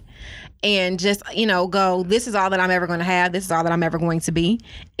routine. And just, go, this is all that I'm ever going to have. This is all that I'm ever going to be.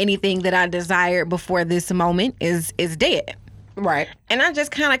 Anything that I desired before this moment is dead. Right. And I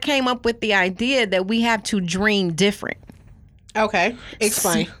just kind of came up with the idea that we have to dream different. Okay.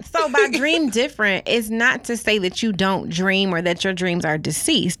 Explain. So by dream different, it's not to say that you don't dream or that your dreams are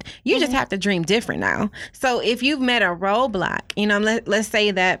deceased. You just have to dream different now. So if you've met a roadblock, let's say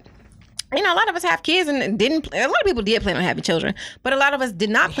that, a lot of us have kids and a lot of people did plan on having children, but a lot of us did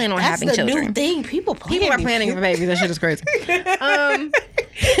not plan on having children. That's the new thing. People are planning for babies. That shit is crazy. People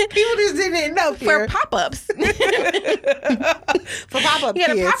just didn't end up for pop-ups. For pop-up kids.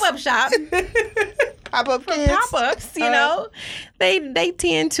 Yeah, the pop-up shop. Pop-up kids. Pop-ups, they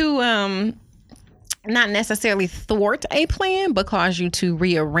tend to not necessarily thwart a plan, but cause you to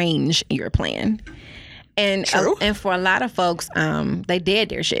rearrange your plan. And for a lot of folks, they dead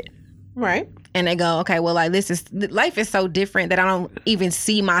their shit. Right. and they go, okay, well, like life is so different that I don't even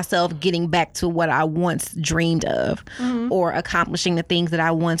see myself getting back to what I once dreamed of or accomplishing the things that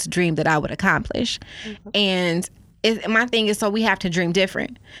I once dreamed that I would accomplish. And my thing is, so we have to dream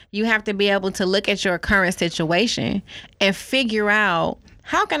different. You have to be able to look at your current situation and figure out,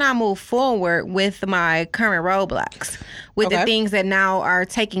 how can I move forward with my current roadblocks, with the things that now are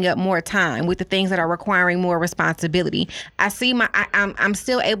taking up more time, with the things that are requiring more responsibility? I'm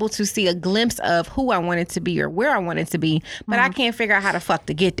still able to see a glimpse of who I wanted to be or where I wanted to be, but I can't figure out how the fuck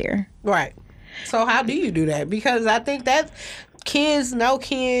to get there. Right. So how do you do that? Because I think that kids, no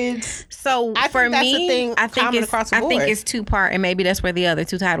kids. So for me, I think it's two-part, and maybe that's where the other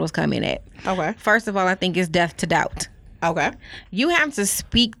two titles come in at. Okay. First of all, I think it's death to doubt. Okay. You have to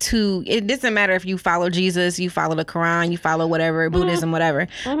speak to, it doesn't matter if you follow Jesus, you follow the Quran, you follow whatever, Buddhism, whatever.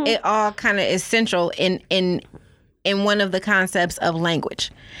 It all kind of is central in one of the concepts of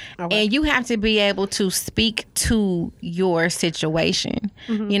language. Okay. And you have to be able to speak to your situation.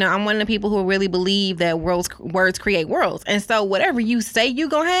 You know, I'm one of the people who really believe that words create worlds. And so whatever you say you're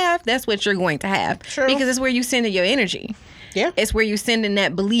going to have, that's what you're going to have. True. Because it's where you send your energy. Yeah. It's where you send in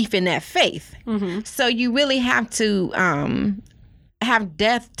that belief in that faith. So you really have to have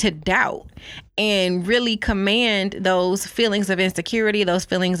death to doubt and really command those feelings of insecurity, those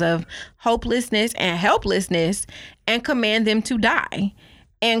feelings of hopelessness and helplessness, and command them to die.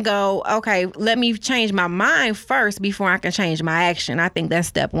 And go, okay, let me change my mind first before I can change my action. I think that's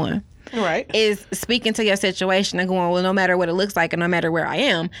step one. Right. Is speaking to your situation and going, well, no matter what it looks like and no matter where I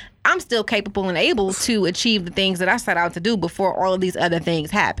am, I'm still capable and able to achieve the things that I set out to do before all of these other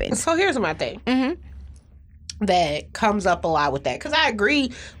things happen. So here's my thing. That comes up a lot with that, because I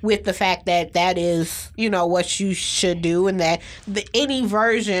agree with the fact that is, you know, what you should do, and that any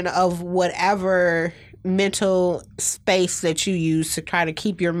version of whatever mental space that you use to try to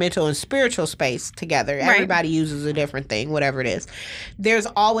keep your mental and spiritual space together. Right. Everybody uses a different thing, whatever it is. There's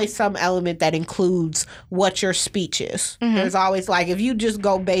always some element that includes what your speech is. There's always, like, if you just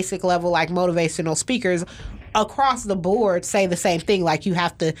go basic level, like motivational speakers across the board say the same thing. Like, you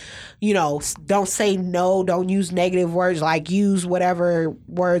have to, you know, don't say no, don't use negative words, like use whatever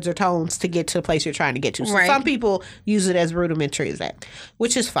words or tones to get to the place you're trying to get to. So some people use it as rudimentary as that,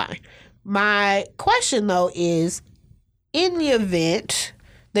 which is fine. My question, though, is, in the event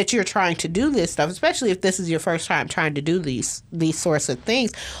that you're trying to do this stuff, especially if this is your first time trying to do these sorts of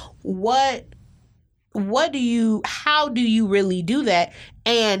things, how do you really do that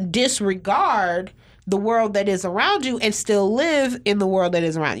and disregard the world that is around you and still live in the world that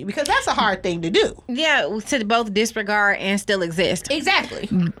is around you? Because that's a hard thing to do. Yeah, to both disregard and still exist. Exactly.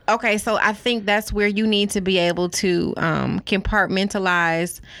 Okay, so I think that's where you need to be able to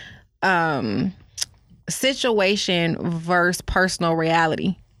compartmentalize situation versus personal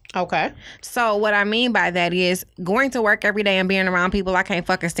reality. Okay. So what I mean by that is, going to work every day and being around people I can't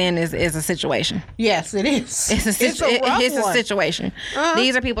fucking stand is a situation. Yes, it is. It's a situation.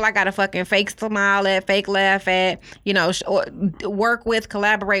 These are people I got to fucking fake smile at, fake laugh at, you know, or work with,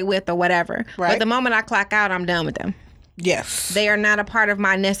 collaborate with, or whatever. Right. But the moment I clock out, I'm done with them. Yes. They are not a part of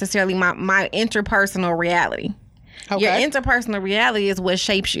my interpersonal reality. Okay. Your interpersonal reality is what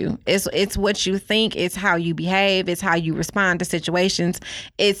shapes you. It's what you think. It's how you behave. It's how you respond to situations.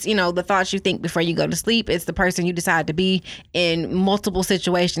 It's, you know, the thoughts you think before you go to sleep. It's the person you decide to be in multiple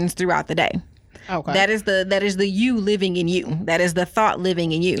situations throughout the day. Okay. That is the you living in you. That is the thought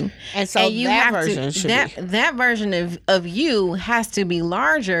living in you. And so that version of you has to be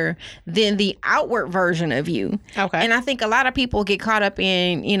larger than the outward version of you. Okay. And I think a lot of people get caught up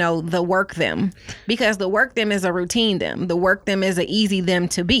in, you know, the work them, because the work them is a routine them. The work them is an easy them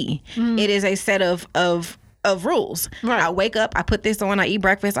to be. It is a set of rules. Right. I wake up, I put this on, I eat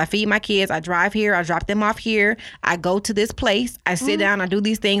breakfast, I feed my kids, I drive here, I drop them off here, I go to this place, I sit down, I do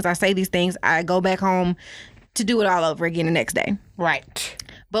these things, I say these things, I go back home to do it all over again the next day. Right.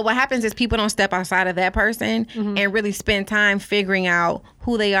 But what happens is people don't step outside of that person and really spend time figuring out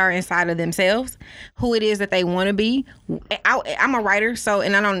who they are inside of themselves, who it is that they want to be. I'm a writer,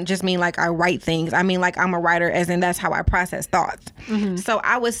 and I don't just mean like I write things. I mean like I'm a writer as in that's how I process thoughts. So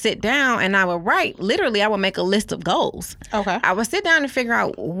I would sit down and I would write. Literally, I would make a list of goals. Okay. I would sit down and figure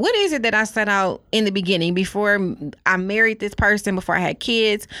out, what is it that I set out in the beginning before I married this person, before I had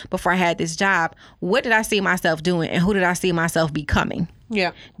kids, before I had this job. What did I see myself doing, and who did I see myself becoming?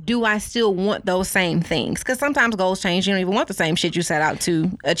 Yeah. Do I still want those same things? Because sometimes goals change. You don't even want the same shit you set out to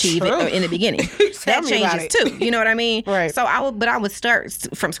to achieve it in the beginning. That changes too. You know what I mean? Right. So I would start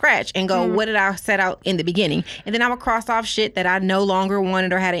from scratch and go, what did I set out in the beginning? And then I would cross off shit that I no longer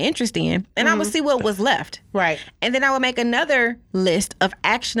wanted or had an interest in. And I would see what was left. Right. And then I would make another list of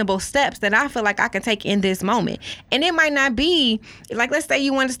actionable steps that I feel like I can take in this moment. And it might not be, like, let's say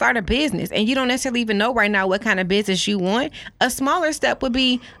you want to start a business and you don't necessarily even know right now what kind of business you want. A smaller step would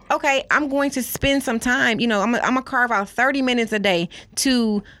be, okay, I'm going to spend some time, I'm going to carve out 30 minutes a day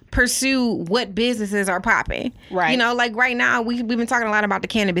to pursue what businesses are popping. Right. Like right now, we've been talking a lot about the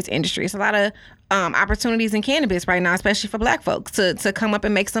cannabis industry. It's a lot of opportunities in cannabis right now, especially for Black folks to come up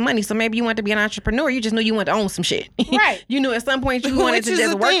and make some money. So maybe you want to be an entrepreneur. You just knew you wanted to own some shit. Right. You knew at some point you wanted to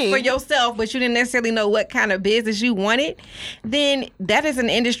just work for yourself, but you didn't necessarily know what kind of business you wanted. Then that is an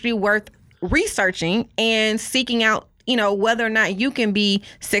industry worth researching and seeking out, whether or not you can be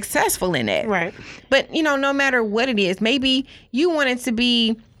successful in it. Right. But, no matter what it is, maybe you wanted to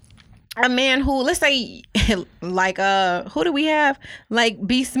be a man who, let's say, like, who do we have? Like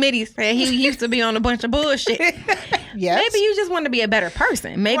B. Smitty said he used to be on a bunch of bullshit. Yes. Maybe you just want to be a better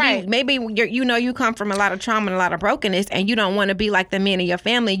person. Maybe you come from a lot of trauma and a lot of brokenness, and you don't want to be like the men in your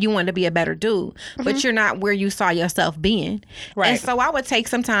family. You want to be a better dude, but you're not where you saw yourself being. Right. And so I would take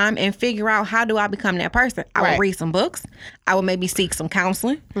some time and figure out, how do I become that person? I would read some books. I would maybe seek some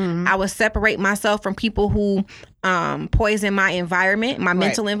counseling. I would separate myself from people who poison my environment, my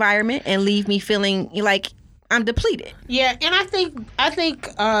mental environment, and leave me feeling like I'm depleted. Yeah, and I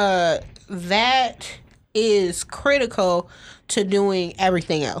think that is critical to doing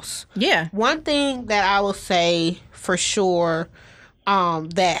everything else. Yeah. One thing that I will say for sure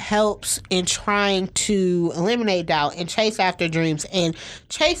that helps in trying to eliminate doubt and chase after dreams. And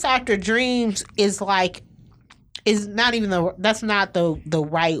chase after dreams is not even that's not the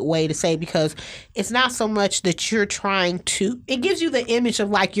right way to say, because it's not so much that you're trying to, it gives you the image of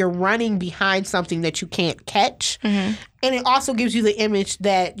like you're running behind something that you can't catch. And it also gives you the image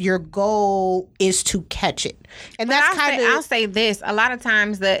that your goal is to catch it. And that's I'll say this, a lot of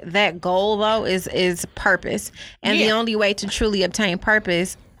times that goal though is purpose. And the only way to truly obtain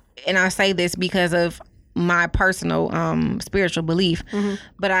purpose, and I say this because of my personal spiritual belief,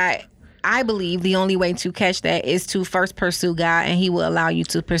 but I believe the only way to catch that is to first pursue God, and He will allow you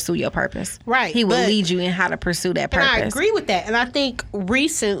to pursue your purpose. Right. He will lead you in how to pursue that purpose. And I agree with that. And I think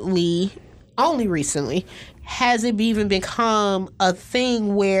only recently, has it even become a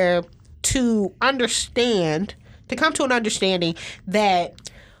thing where to come to an understanding that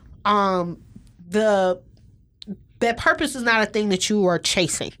that purpose is not a thing that you are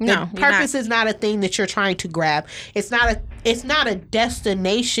chasing. No, purpose is not a thing that you're trying to grab. It's not a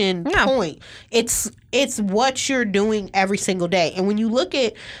destination point. It's what you're doing every single day. And when you look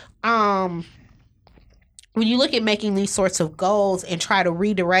at making these sorts of goals and try to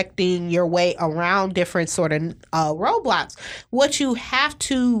redirecting your way around different sort of roadblocks, what's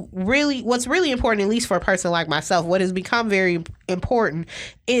really important, at least for a person like myself, what has become very important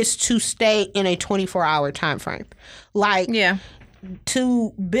is to stay in a 24-hour time frame.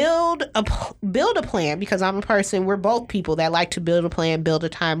 To build a plan, because I'm a person, we're both people that like to build a plan, build a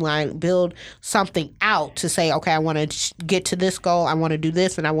timeline, build something out to say, okay, I want to get to this goal, I want to do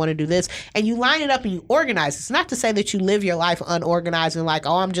this, and I want to do this. And you line it up and you organize. It's not to say that you live your life unorganized and like,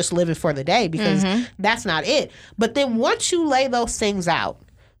 oh, I'm just living for the day, because that's not it. But then once you lay those things out,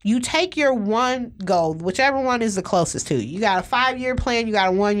 you take your one goal, whichever one is the closest to you. You got a 5-year plan, you got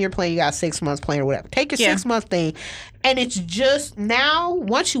a 1-year plan, you got a 6-month plan or whatever. Take your 6-month thing, and it's just now,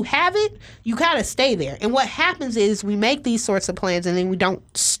 once you have it, you got to stay there. And what happens is we make these sorts of plans and then we don't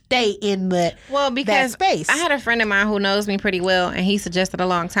stay in that space. I had a friend of mine who knows me pretty well, and he suggested a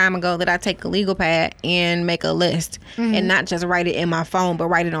long time ago that I take a legal pad and make a list and not just write it in my phone, but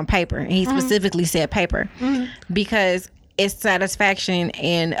write it on paper. And he specifically said paper because it's satisfaction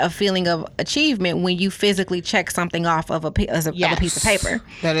and a feeling of achievement when you physically check something off of a piece of paper.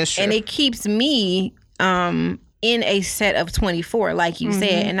 That is true. And it keeps me in a set of 24, like you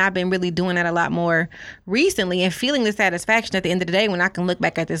said. And I've been really doing that a lot more recently and feeling the satisfaction at the end of the day when I can look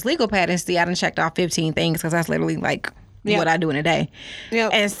back at this legal pad and see I done checked off 15 things, because that's literally like what I do in a day.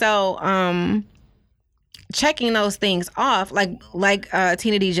 And so checking those things off, like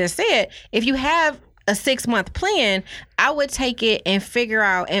Tina D just said, if you have a 6-month plan, I would take it and figure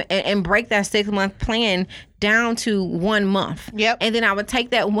out and break that 6-month plan down to 1 month. And then I would take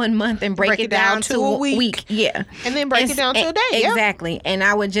that 1 month and break it down to a week. And then break it down to a day. Exactly. And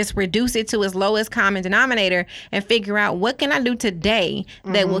I would just reduce it to its lowest common denominator and figure out what can I do today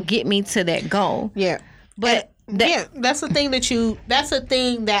that will get me to that goal. But that's the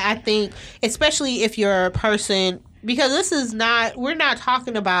thing that I think, especially if you're a person Because we're not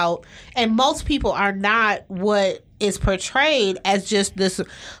talking about, and most people are not what is portrayed as just this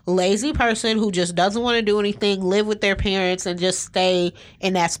lazy person who just doesn't want to do anything, live with their parents, and just stay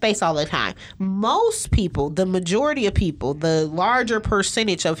in that space all the time. Most people, the majority of people, the larger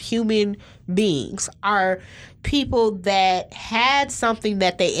percentage of human beings are people that had something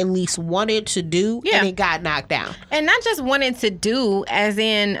that they at least wanted to do and it got knocked down. And not just wanted to do as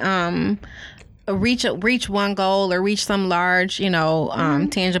in reach one goal or reach some large,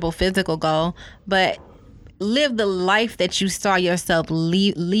 tangible physical goal, but live the life that you saw yourself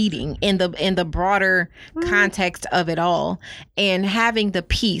leading in the broader context of it all, and having the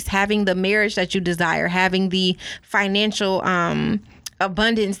peace, having the marriage that you desire, having the financial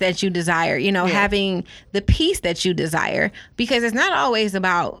abundance that you desire, having the peace that you desire, because it's not always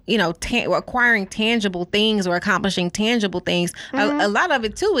about, acquiring tangible things or accomplishing tangible things. A lot of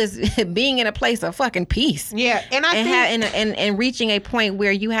it too is being in a place of fucking peace. Yeah. And and reaching a point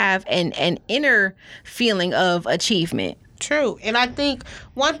where you have an inner feeling of achievement. True. And I think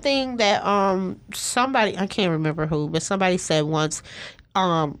one thing that somebody, I can't remember who, but somebody said once,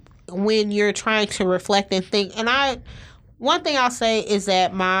 when you're trying to reflect and think, and one thing I'll say is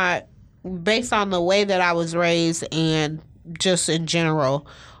that based on the way that I was raised and just in general,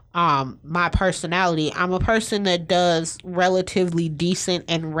 my personality, I'm a person that does relatively decent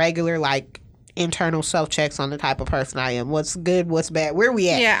and regular, internal self-checks on the type of person I am. What's good, what's bad, where we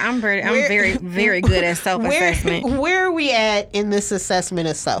at? Yeah, I'm very, very good at self-assessment. Where are we at in this assessment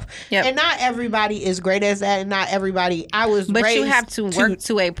of self? Yep. And not everybody is great as that, and not everybody, But you have to work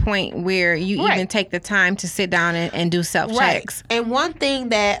to a point where you even take the time to sit down and do self-checks. Right. And one thing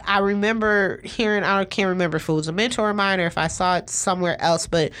that I remember hearing, I can't remember if it was a mentor of mine or if I saw it somewhere else,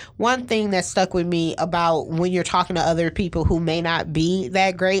 but one thing that stuck with me about when you're talking to other people who may not be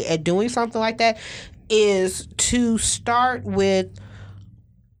that great at doing something like that is to start with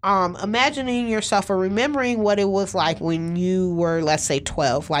imagining yourself or remembering what it was like when you were, let's say,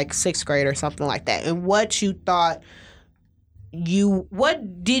 12, like 6th grade or something like that, and what you thought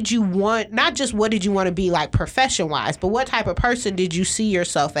what did you want, not just what did you want to be like profession-wise, but what type of person did you see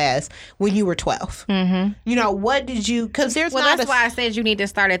yourself as when you were 12? Mm-hmm. What did you, because there's that's why I said you need to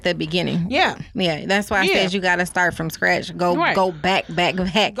start at the beginning. Yeah. Yeah, that's why I said you got to start from scratch. Go back. Go back to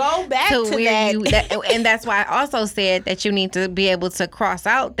that. And that's why I also said that you need to be able to cross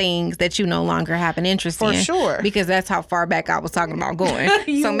out things that you no longer have an interest in. For sure. Because that's how far back I was talking about going.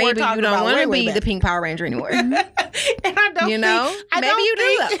 So maybe you don't want to be the Pink Power Ranger anymore. And I don't maybe you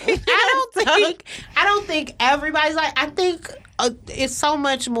do. I don't think everybody's like. I think it's so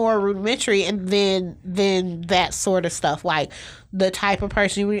much more rudimentary and than that sort of stuff. Like the type of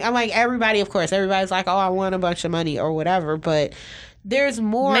person I'm like, everybody's like, oh, I want a bunch of money or whatever, but there's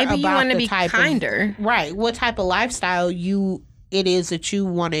more. Maybe about you want to be type kinder, right? What type of lifestyle it is that you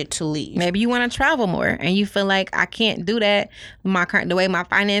wanted to lead. Maybe you want to travel more and you feel like, I can't do that. The way my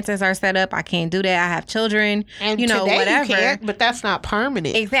finances are set up, I can't do that. I have children, and today whatever. You can't, but that's not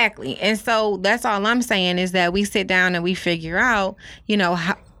permanent. Exactly. And so that's all I'm saying is that we sit down and we figure out,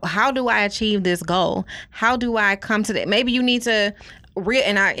 how do I achieve this goal? How do I come to that? Maybe you need to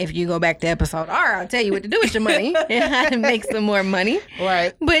if you go back to episode R, I'll tell you what to do with your money and how to make some more money.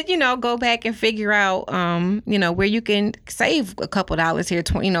 Right. But, go back and figure out, where you can save a couple dollars here,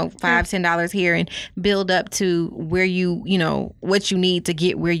 $5, $10 here, and build up to where what you need to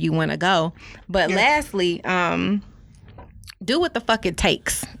get where you want to go. But lastly, do what the fuck it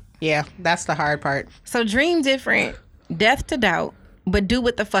takes. Yeah, that's the hard part. So dream different, death to doubt, but do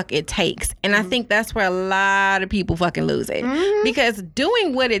what the fuck it takes. And I think that's where a lot of people fucking lose it. Because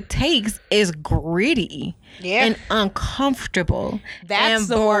doing what it takes is gritty and uncomfortable. That's and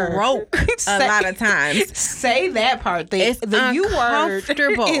the broke word. A lot of times. Say that part. It's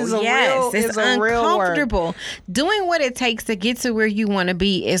uncomfortable. It's uncomfortable. Doing what it takes to get to where you want to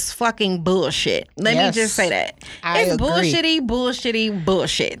be is fucking bullshit. Let me just say that. It's bullshitty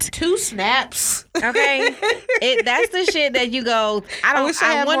bullshit. 2 snaps. Okay? That's the shit that you go, I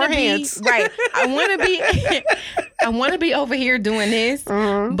want to be hands. Right. I want to be over here doing this,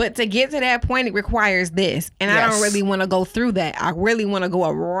 but to get to that point, it requires this, and I don't really want to go through that. I really want to go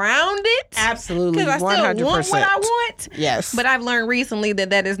around it. Absolutely, 100%. Because I still want what I want. Yes, but I've learned recently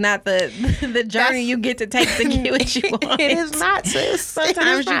that is not the journey you get to take to get what you want. It is not, sis.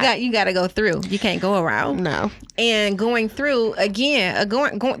 Sometimes you got to go through. You can't go around. No. And going through again,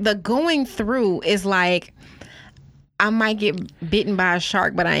 going through is like, I might get bitten by a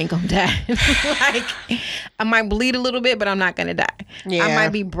shark, but I ain't gonna die. Like, I might bleed a little bit, but I'm not gonna die. Yeah. I might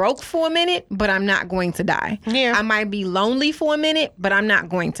be broke for a minute, but I'm not going to die. Yeah. I might be lonely for a minute, but I'm not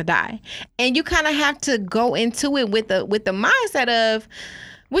going to die. And you kind of have to go into it with the mindset of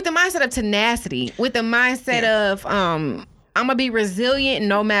tenacity, with the mindset of I'm gonna be resilient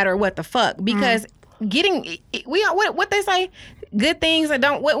no matter what the fuck, because what they say, good things that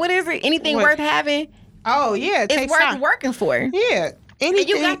don't what is it? Anything worth having. Oh yeah, it's worth working for. Yeah. And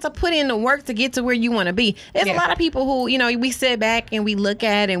you got to put in the work to get to where you want to be. There's a lot of people who, we sit back and we look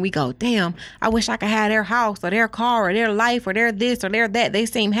at and we go, damn, I wish I could have their house or their car or their life or their this or their that. They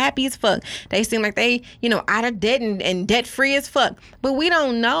seem happy as fuck. They seem like they, out of debt and debt free as fuck. But we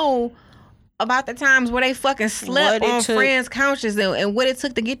don't know about the times where they fucking slept on friends' couches and what it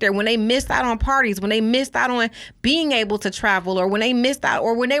took to get there, when they missed out on parties, when they missed out on being able to travel, or when they missed out,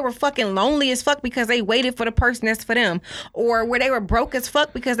 or when they were fucking lonely as fuck because they waited for the person that's for them, or where they were broke as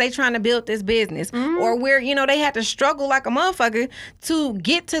fuck because they trying to build this business, or where, they had to struggle like a motherfucker to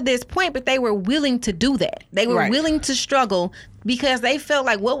get to this point, but they were willing to do that. They were willing to struggle because they felt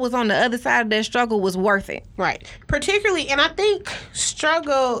like what was on the other side of their struggle was worth it. Right. Particularly, and I think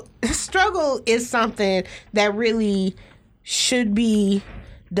struggle is something that really should be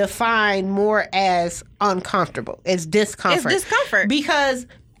defined more as uncomfortable, as discomfort. It's discomfort. Because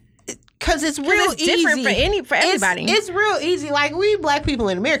it's real easy. Different for everybody. It's real easy. Like, we black people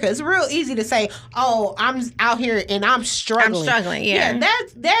in America, it's real easy to say, "Oh, I'm out here and I'm struggling." I'm struggling. Yeah.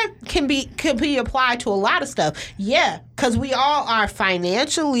 That can be applied to a lot of stuff. Yeah, because we all are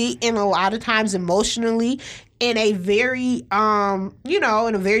financially and a lot of times emotionally in a very in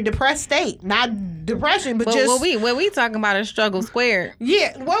a very depressed state. Not depression, but just what we talking about is struggle squared.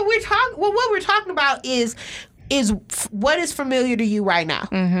 Yeah, what we're talking about is what is familiar to you right now,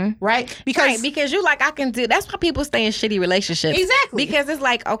 right? Because you like, I can do. That's why people stay in shitty relationships. Exactly. Because it's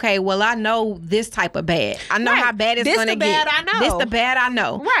like, okay, well, I know this type of bad. I know how bad it's going to get. This the bad I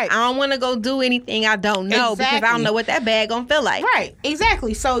know. Right. I don't want to go do anything I don't know because I don't know what that bad going to feel like. Right.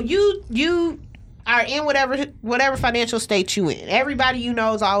 Exactly. So you are in whatever financial state you in. Everybody you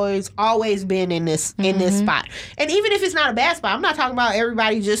know has always been in this spot. And even if it's not a bad spot, I'm not talking about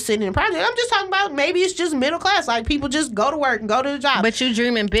everybody just sitting in a project. I'm just talking about maybe it's just middle class. Like, people just go to work and go to the job. But you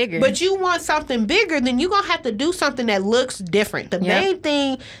dreaming bigger. But you want something bigger, then you're going to have to do something that looks different. The main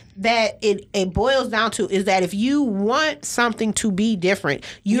thing that it boils down to is that if you want something to be different,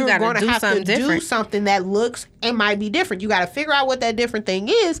 you're going to have to do something that looks and might be different. You got to figure out what that different thing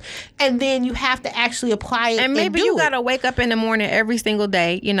is, and then you have to actually apply it. And maybe you got to wake up in the morning every single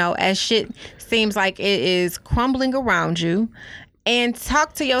day, as shit seems like it is crumbling around you, and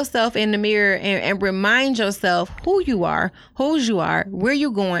talk to yourself in the mirror and remind yourself who you are, whose you are, where you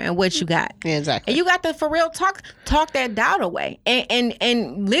going, and what you got. Yeah, exactly. And you got to, for real, talk that doubt away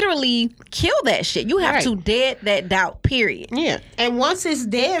and literally kill that shit. You have to dead that doubt, period. Yeah. And once it's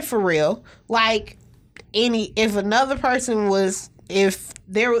dead for real, like if another person was, if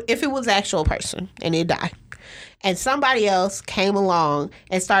it was an actual person and it died, and somebody else came along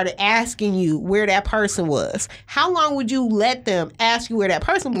and started asking you where that person was, how long would you let them ask you where that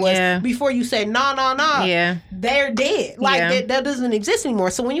person was before you said, no, they're dead? Like, that doesn't exist anymore.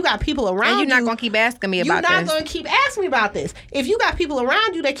 So when you got people around you... And you're not going to keep asking me about this. You're not going to keep asking me about this. If you got people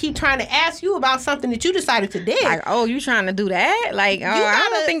around you that keep trying to ask you about something that you decided to do... Like, oh, you trying to do that? Like, I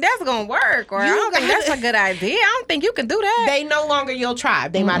don't think that's going to work. Or I don't think that's a good idea. I don't think you can do that. They no longer your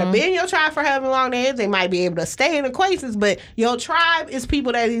tribe. They might have been your tribe for however long they is. They might be able to stay in acquaintances, but your tribe is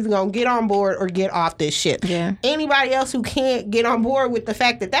people that either gonna get on board or get off this shit. Yeah. Anybody else who can't get on board with the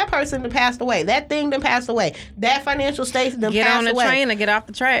fact that person done passed away, that thing done passed away, that financial state done passed away. Get on the train and get off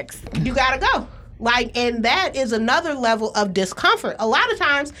the tracks. You gotta go. Like, and that is another level of discomfort. A lot of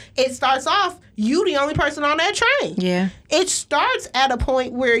times it starts off you the only person on that train. Yeah. It starts at a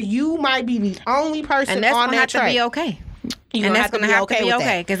point where you might be the only person on that train. And that's gonna have to be okay. And that's going to have to be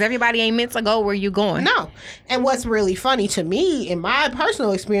okay because everybody ain't meant to go where you going. No. And what's really funny to me, in my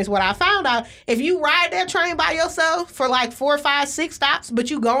personal experience, what I found out, if you ride that train by yourself for like 4, 5, 6 stops,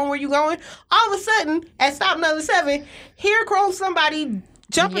 but you going where you going, all of a sudden, at stop number 7, here comes somebody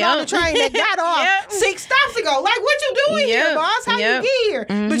jumping on the train that got off 6 stops ago. Like, what you doing here, boss? How you get here?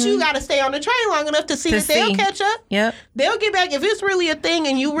 But you got to stay on the train long enough to see that they'll catch up. Yep. They'll get back. If it's really a thing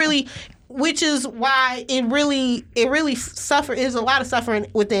and you really... Which is why it really is a lot of suffering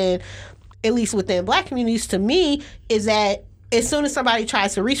within, at least within black communities, to me, is that as soon as somebody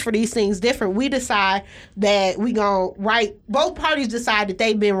tries to reach for these things different, we decide that we gonna both parties decide that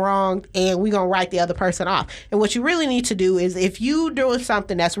they've been wronged and we gonna write the other person off. And what you really need to do is, if you doing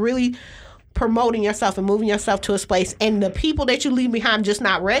something that's really promoting yourself and moving yourself to a space, and the people that you leave behind just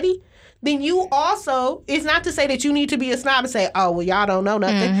not ready, then you also, it's not to say that you need to be a snob and say, oh, well, y'all don't know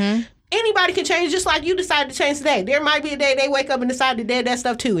nothing. Mm-hmm. Anybody can change, just like you decided to change today. There might be a day they wake up and decide to do that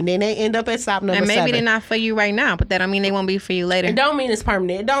stuff too, and then they end up at stop number 7. And maybe they're not for you right now, but that don't mean they won't be for you later. It don't mean it's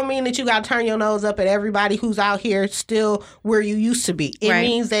permanent. It don't mean that you got to turn your nose up at everybody who's out here still where you used to be. It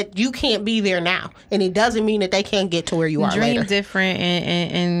means that you can't be there now, and it doesn't mean that they can't get to where you are later. Dream different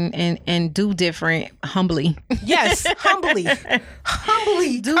and do different humbly. Yes, humbly.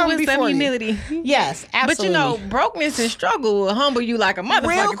 Humbly do with some humility. Yes, absolutely. But you know, brokenness and struggle will humble you like a motherfucker.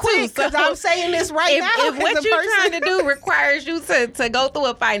 Real quick, because I'm saying this now. If what you're trying to do requires you to go through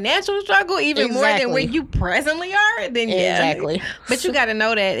a financial struggle even more than where you presently are, then yeah. Exactly. But you got to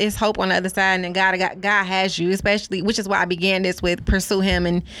know that it's hope on the other side, and God has you, especially, which is why I began this with pursue him,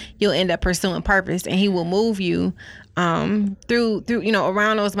 and you'll end up pursuing purpose, and he will move you through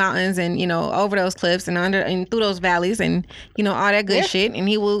around those mountains, and over those cliffs, and under and through those valleys, and all that good shit, and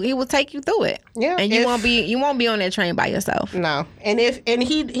he will take you through it. Yeah. And you won't be on that train by yourself. No. And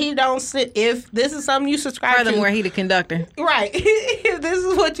he don't sit, if this is something you subscribe to. Furthermore, he the conductor. Right. If this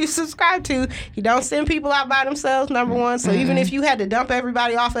is what you subscribe to, he don't send people out by themselves, number one. So even if you had to dump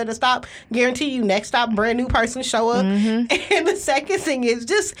everybody off at a stop, guarantee you next stop, brand new person show up. And the second thing is,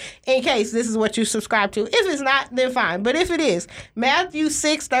 just in case this is what you subscribe to. If it's not, then fine. But if it is, Matthew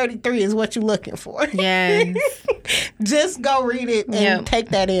 6:33 is what you're looking for. Yes. Just go read it and take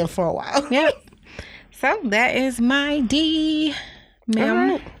that in for a while. Yep. So that is my D,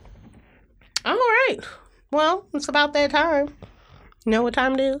 ma'am. All right. Well, it's about that time. You know what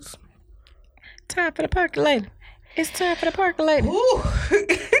time it is? Time for the percolator. It's time for the percolator. Ooh.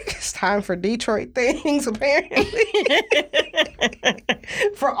 It's time for Detroit things, apparently.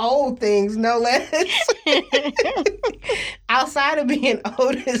 For old things, no less. Outside of being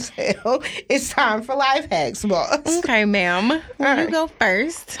old as hell, it's time for life hacks, boss. Okay, ma'am. You go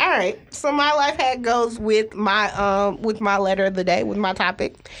first. All right. So my life hack goes with my letter of the day, with my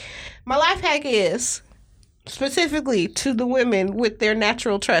topic. My life hack is specifically to the women with their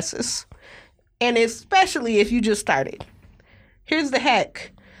natural tresses. And especially if you just started. Here's the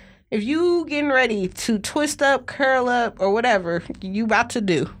hack. If you getting ready to twist up, curl up, or whatever you about to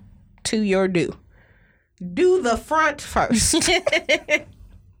do to your do the front first.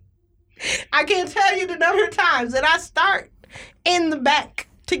 I can't tell you the number of times that I start in the back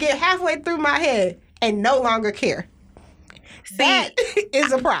to get halfway through my head and no longer care. That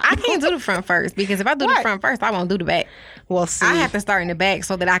is a problem. I can't do the front first, because if I do the front first, I won't do the back. Well, see, I have to start in the back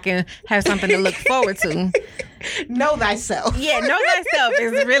so that I can have something to look forward to. Know thyself. Yeah, know thyself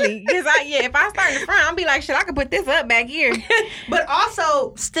is really, because if I start in the front, I'll be like, shit, I could put this up back here. But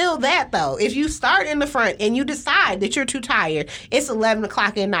also, still that though, if you start in the front and you decide that you're too tired, it's 11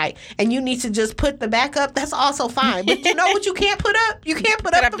 o'clock at night, and you need to just put the back up, that's also fine. But you know what you can't put up? You can't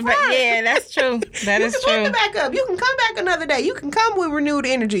put up the front. Yeah, that's true. That is true. You can put the back up. You can come back another day. You can come with renewed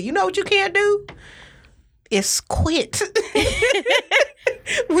energy. You know what you can't do? It's quit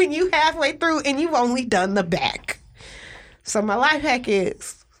when you halfway through and you've only done the back. So my life hack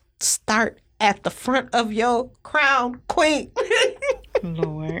is start at the front of your crown, queen.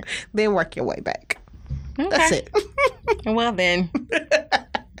 Lord. Then work your way back. Okay. That's it. Well then.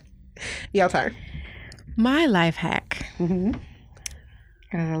 Your turn. My life hack is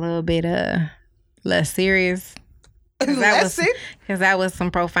a little bit less serious. Because that was some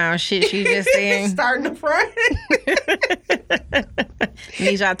profound shit she just said. Starting the front.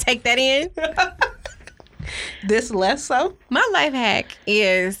 Need y'all to take that in. This less so? My life hack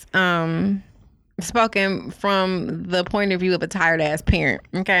is spoken from the point of view of a tired ass parent.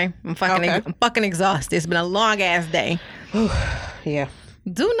 Okay? I'm fucking exhausted. It's been a long ass day. Yeah.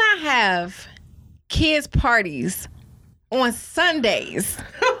 Do not have kids' parties on Sundays.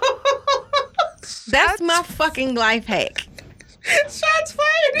 That's my fucking life hack. Shots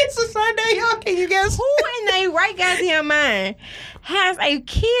fired. It's a Sunday, y'all. Can you guess? Who in their right goddamn mind has a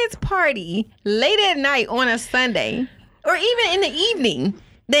kids party late at night on a Sunday, or even in the evening,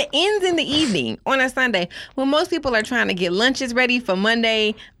 that ends in the evening on a Sunday, when most people are trying to get lunches ready for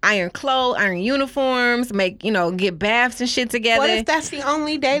Monday, iron clothes, iron uniforms, get baths and shit together? What if that's the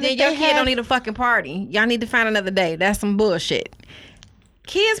only day that your kid don't need a fucking party? Y'all need to find another day. That's some bullshit.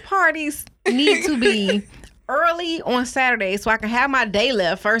 Kids parties need to be early on Saturday so I can have my day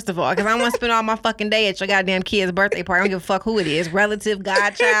left, first of all, because I don't want to spend all my fucking day at your goddamn kid's birthday party. I don't give a fuck who it is, relative,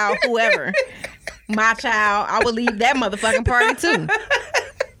 godchild, whoever. My child, I would leave that motherfucking party too.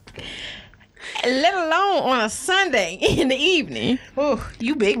 Let alone on a Sunday in the evening. Oh,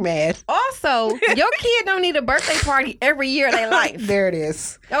 you big mad. Also, your kid don't need a birthday party every year of their life. There it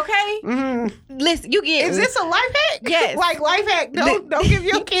is. Okay? Mm-hmm. Listen, you get... Is this a life hack? Yes. Like life hack, don't give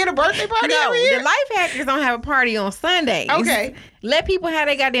your kid a birthday party every year? The life hackers don't have a party on Sundays. Okay. Let people have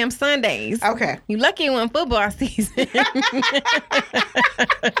their goddamn Sundays. Okay. You lucky it wasn't football season. We love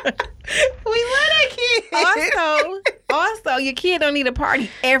that kid. Also, your kid don't need a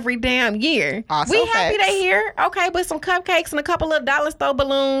party every damn year. Also we happy facts. they here. Okay, but some cupcakes and a couple of dollar store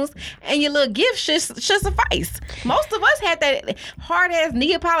balloons and your little gift should suffice. Most of us had that hard ass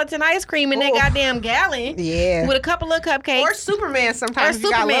Neapolitan ice cream in that goddamn gallon. Yeah. With a couple of cupcakes. Or Superman sometimes. Or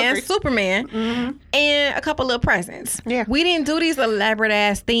Superman. Mm-hmm. And a couple of presents. Yeah. We didn't do these elaborate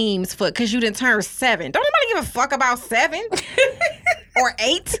ass themes because you didn't turn 7. Don't nobody give a fuck about 7 or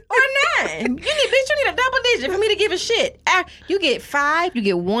 8 or 9. You need a double digit for me to give a shit. You get 5, you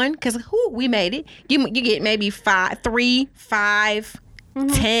get 1 because we made it. You get maybe 5, 3, 5,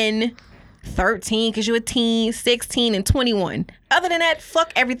 10, 13 because you're a teen, 16, and 21. Other than that,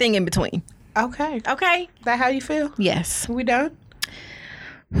 fuck everything in between. Okay. Okay. That how you feel? Yes. We done?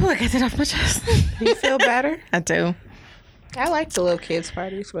 Oh, I got that off my chest. You feel better? I do. I like the little kids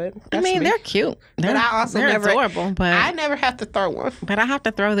parties, but they're cute. But I also they're adorable. But I never have to throw one. But I have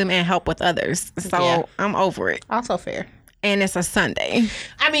to throw them and help with others. So I'm over it. Also fair. And it's a Sunday.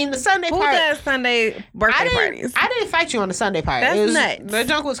 I mean, the Sunday Who party. Who does Sunday birthday parties? I didn't fight you on the Sunday party. That's nuts. The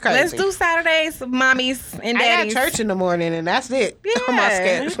junk was crazy. Let's do Saturdays, mommies and daddies. I got church in the morning, and that's it. Yeah, on my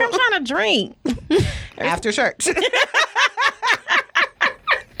schedule. I'm trying to drink. After church. And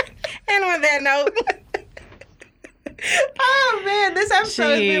on that note... Oh man, this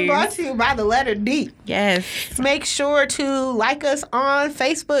episode has been brought to you by the letter D. Yes. Make sure to like us on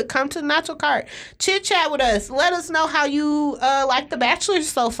Facebook. Come to the Nacho Cart. Chit chat with us. Let us know how you like The Bachelor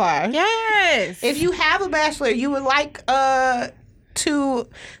so far. Yes. If you have a bachelor you would like to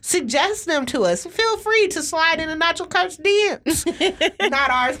suggest them to us, feel free to slide in the Nacho Cart's DMs.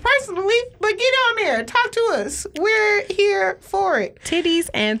 Not ours personally, but get on there. Talk to us. We're here for it. Titties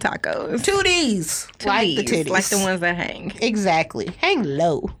and tacos. 2Ds. Like the titties. Like the ones that hang. Exactly. Hang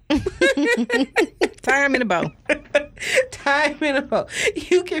low. Tie them in a bow. Tie them in a bow.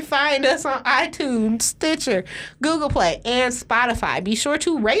 You can find us on iTunes, Stitcher, Google Play, and Spotify. Be sure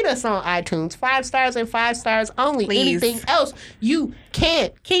to rate us on iTunes. 5 stars and 5 stars only. Please. Anything else you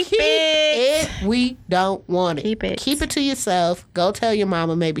can't keep it. We don't want it. Keep it. Keep it to yourself. Go tell your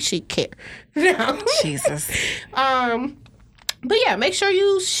mama. Maybe she'd care. No. Jesus. But yeah, make sure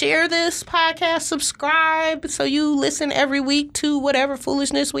you share this podcast, subscribe so you listen every week to whatever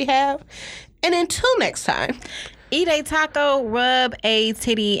foolishness we have. And until next time, eat a taco, rub a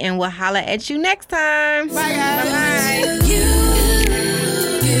titty, and we'll holla at you next time. Bye, guys. Bye-bye.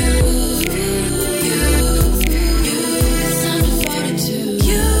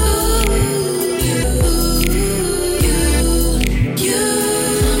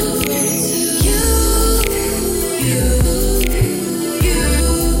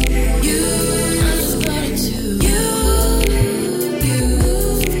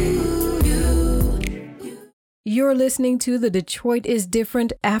 You're listening to the Detroit is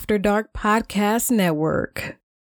Different After Dark Podcast Network.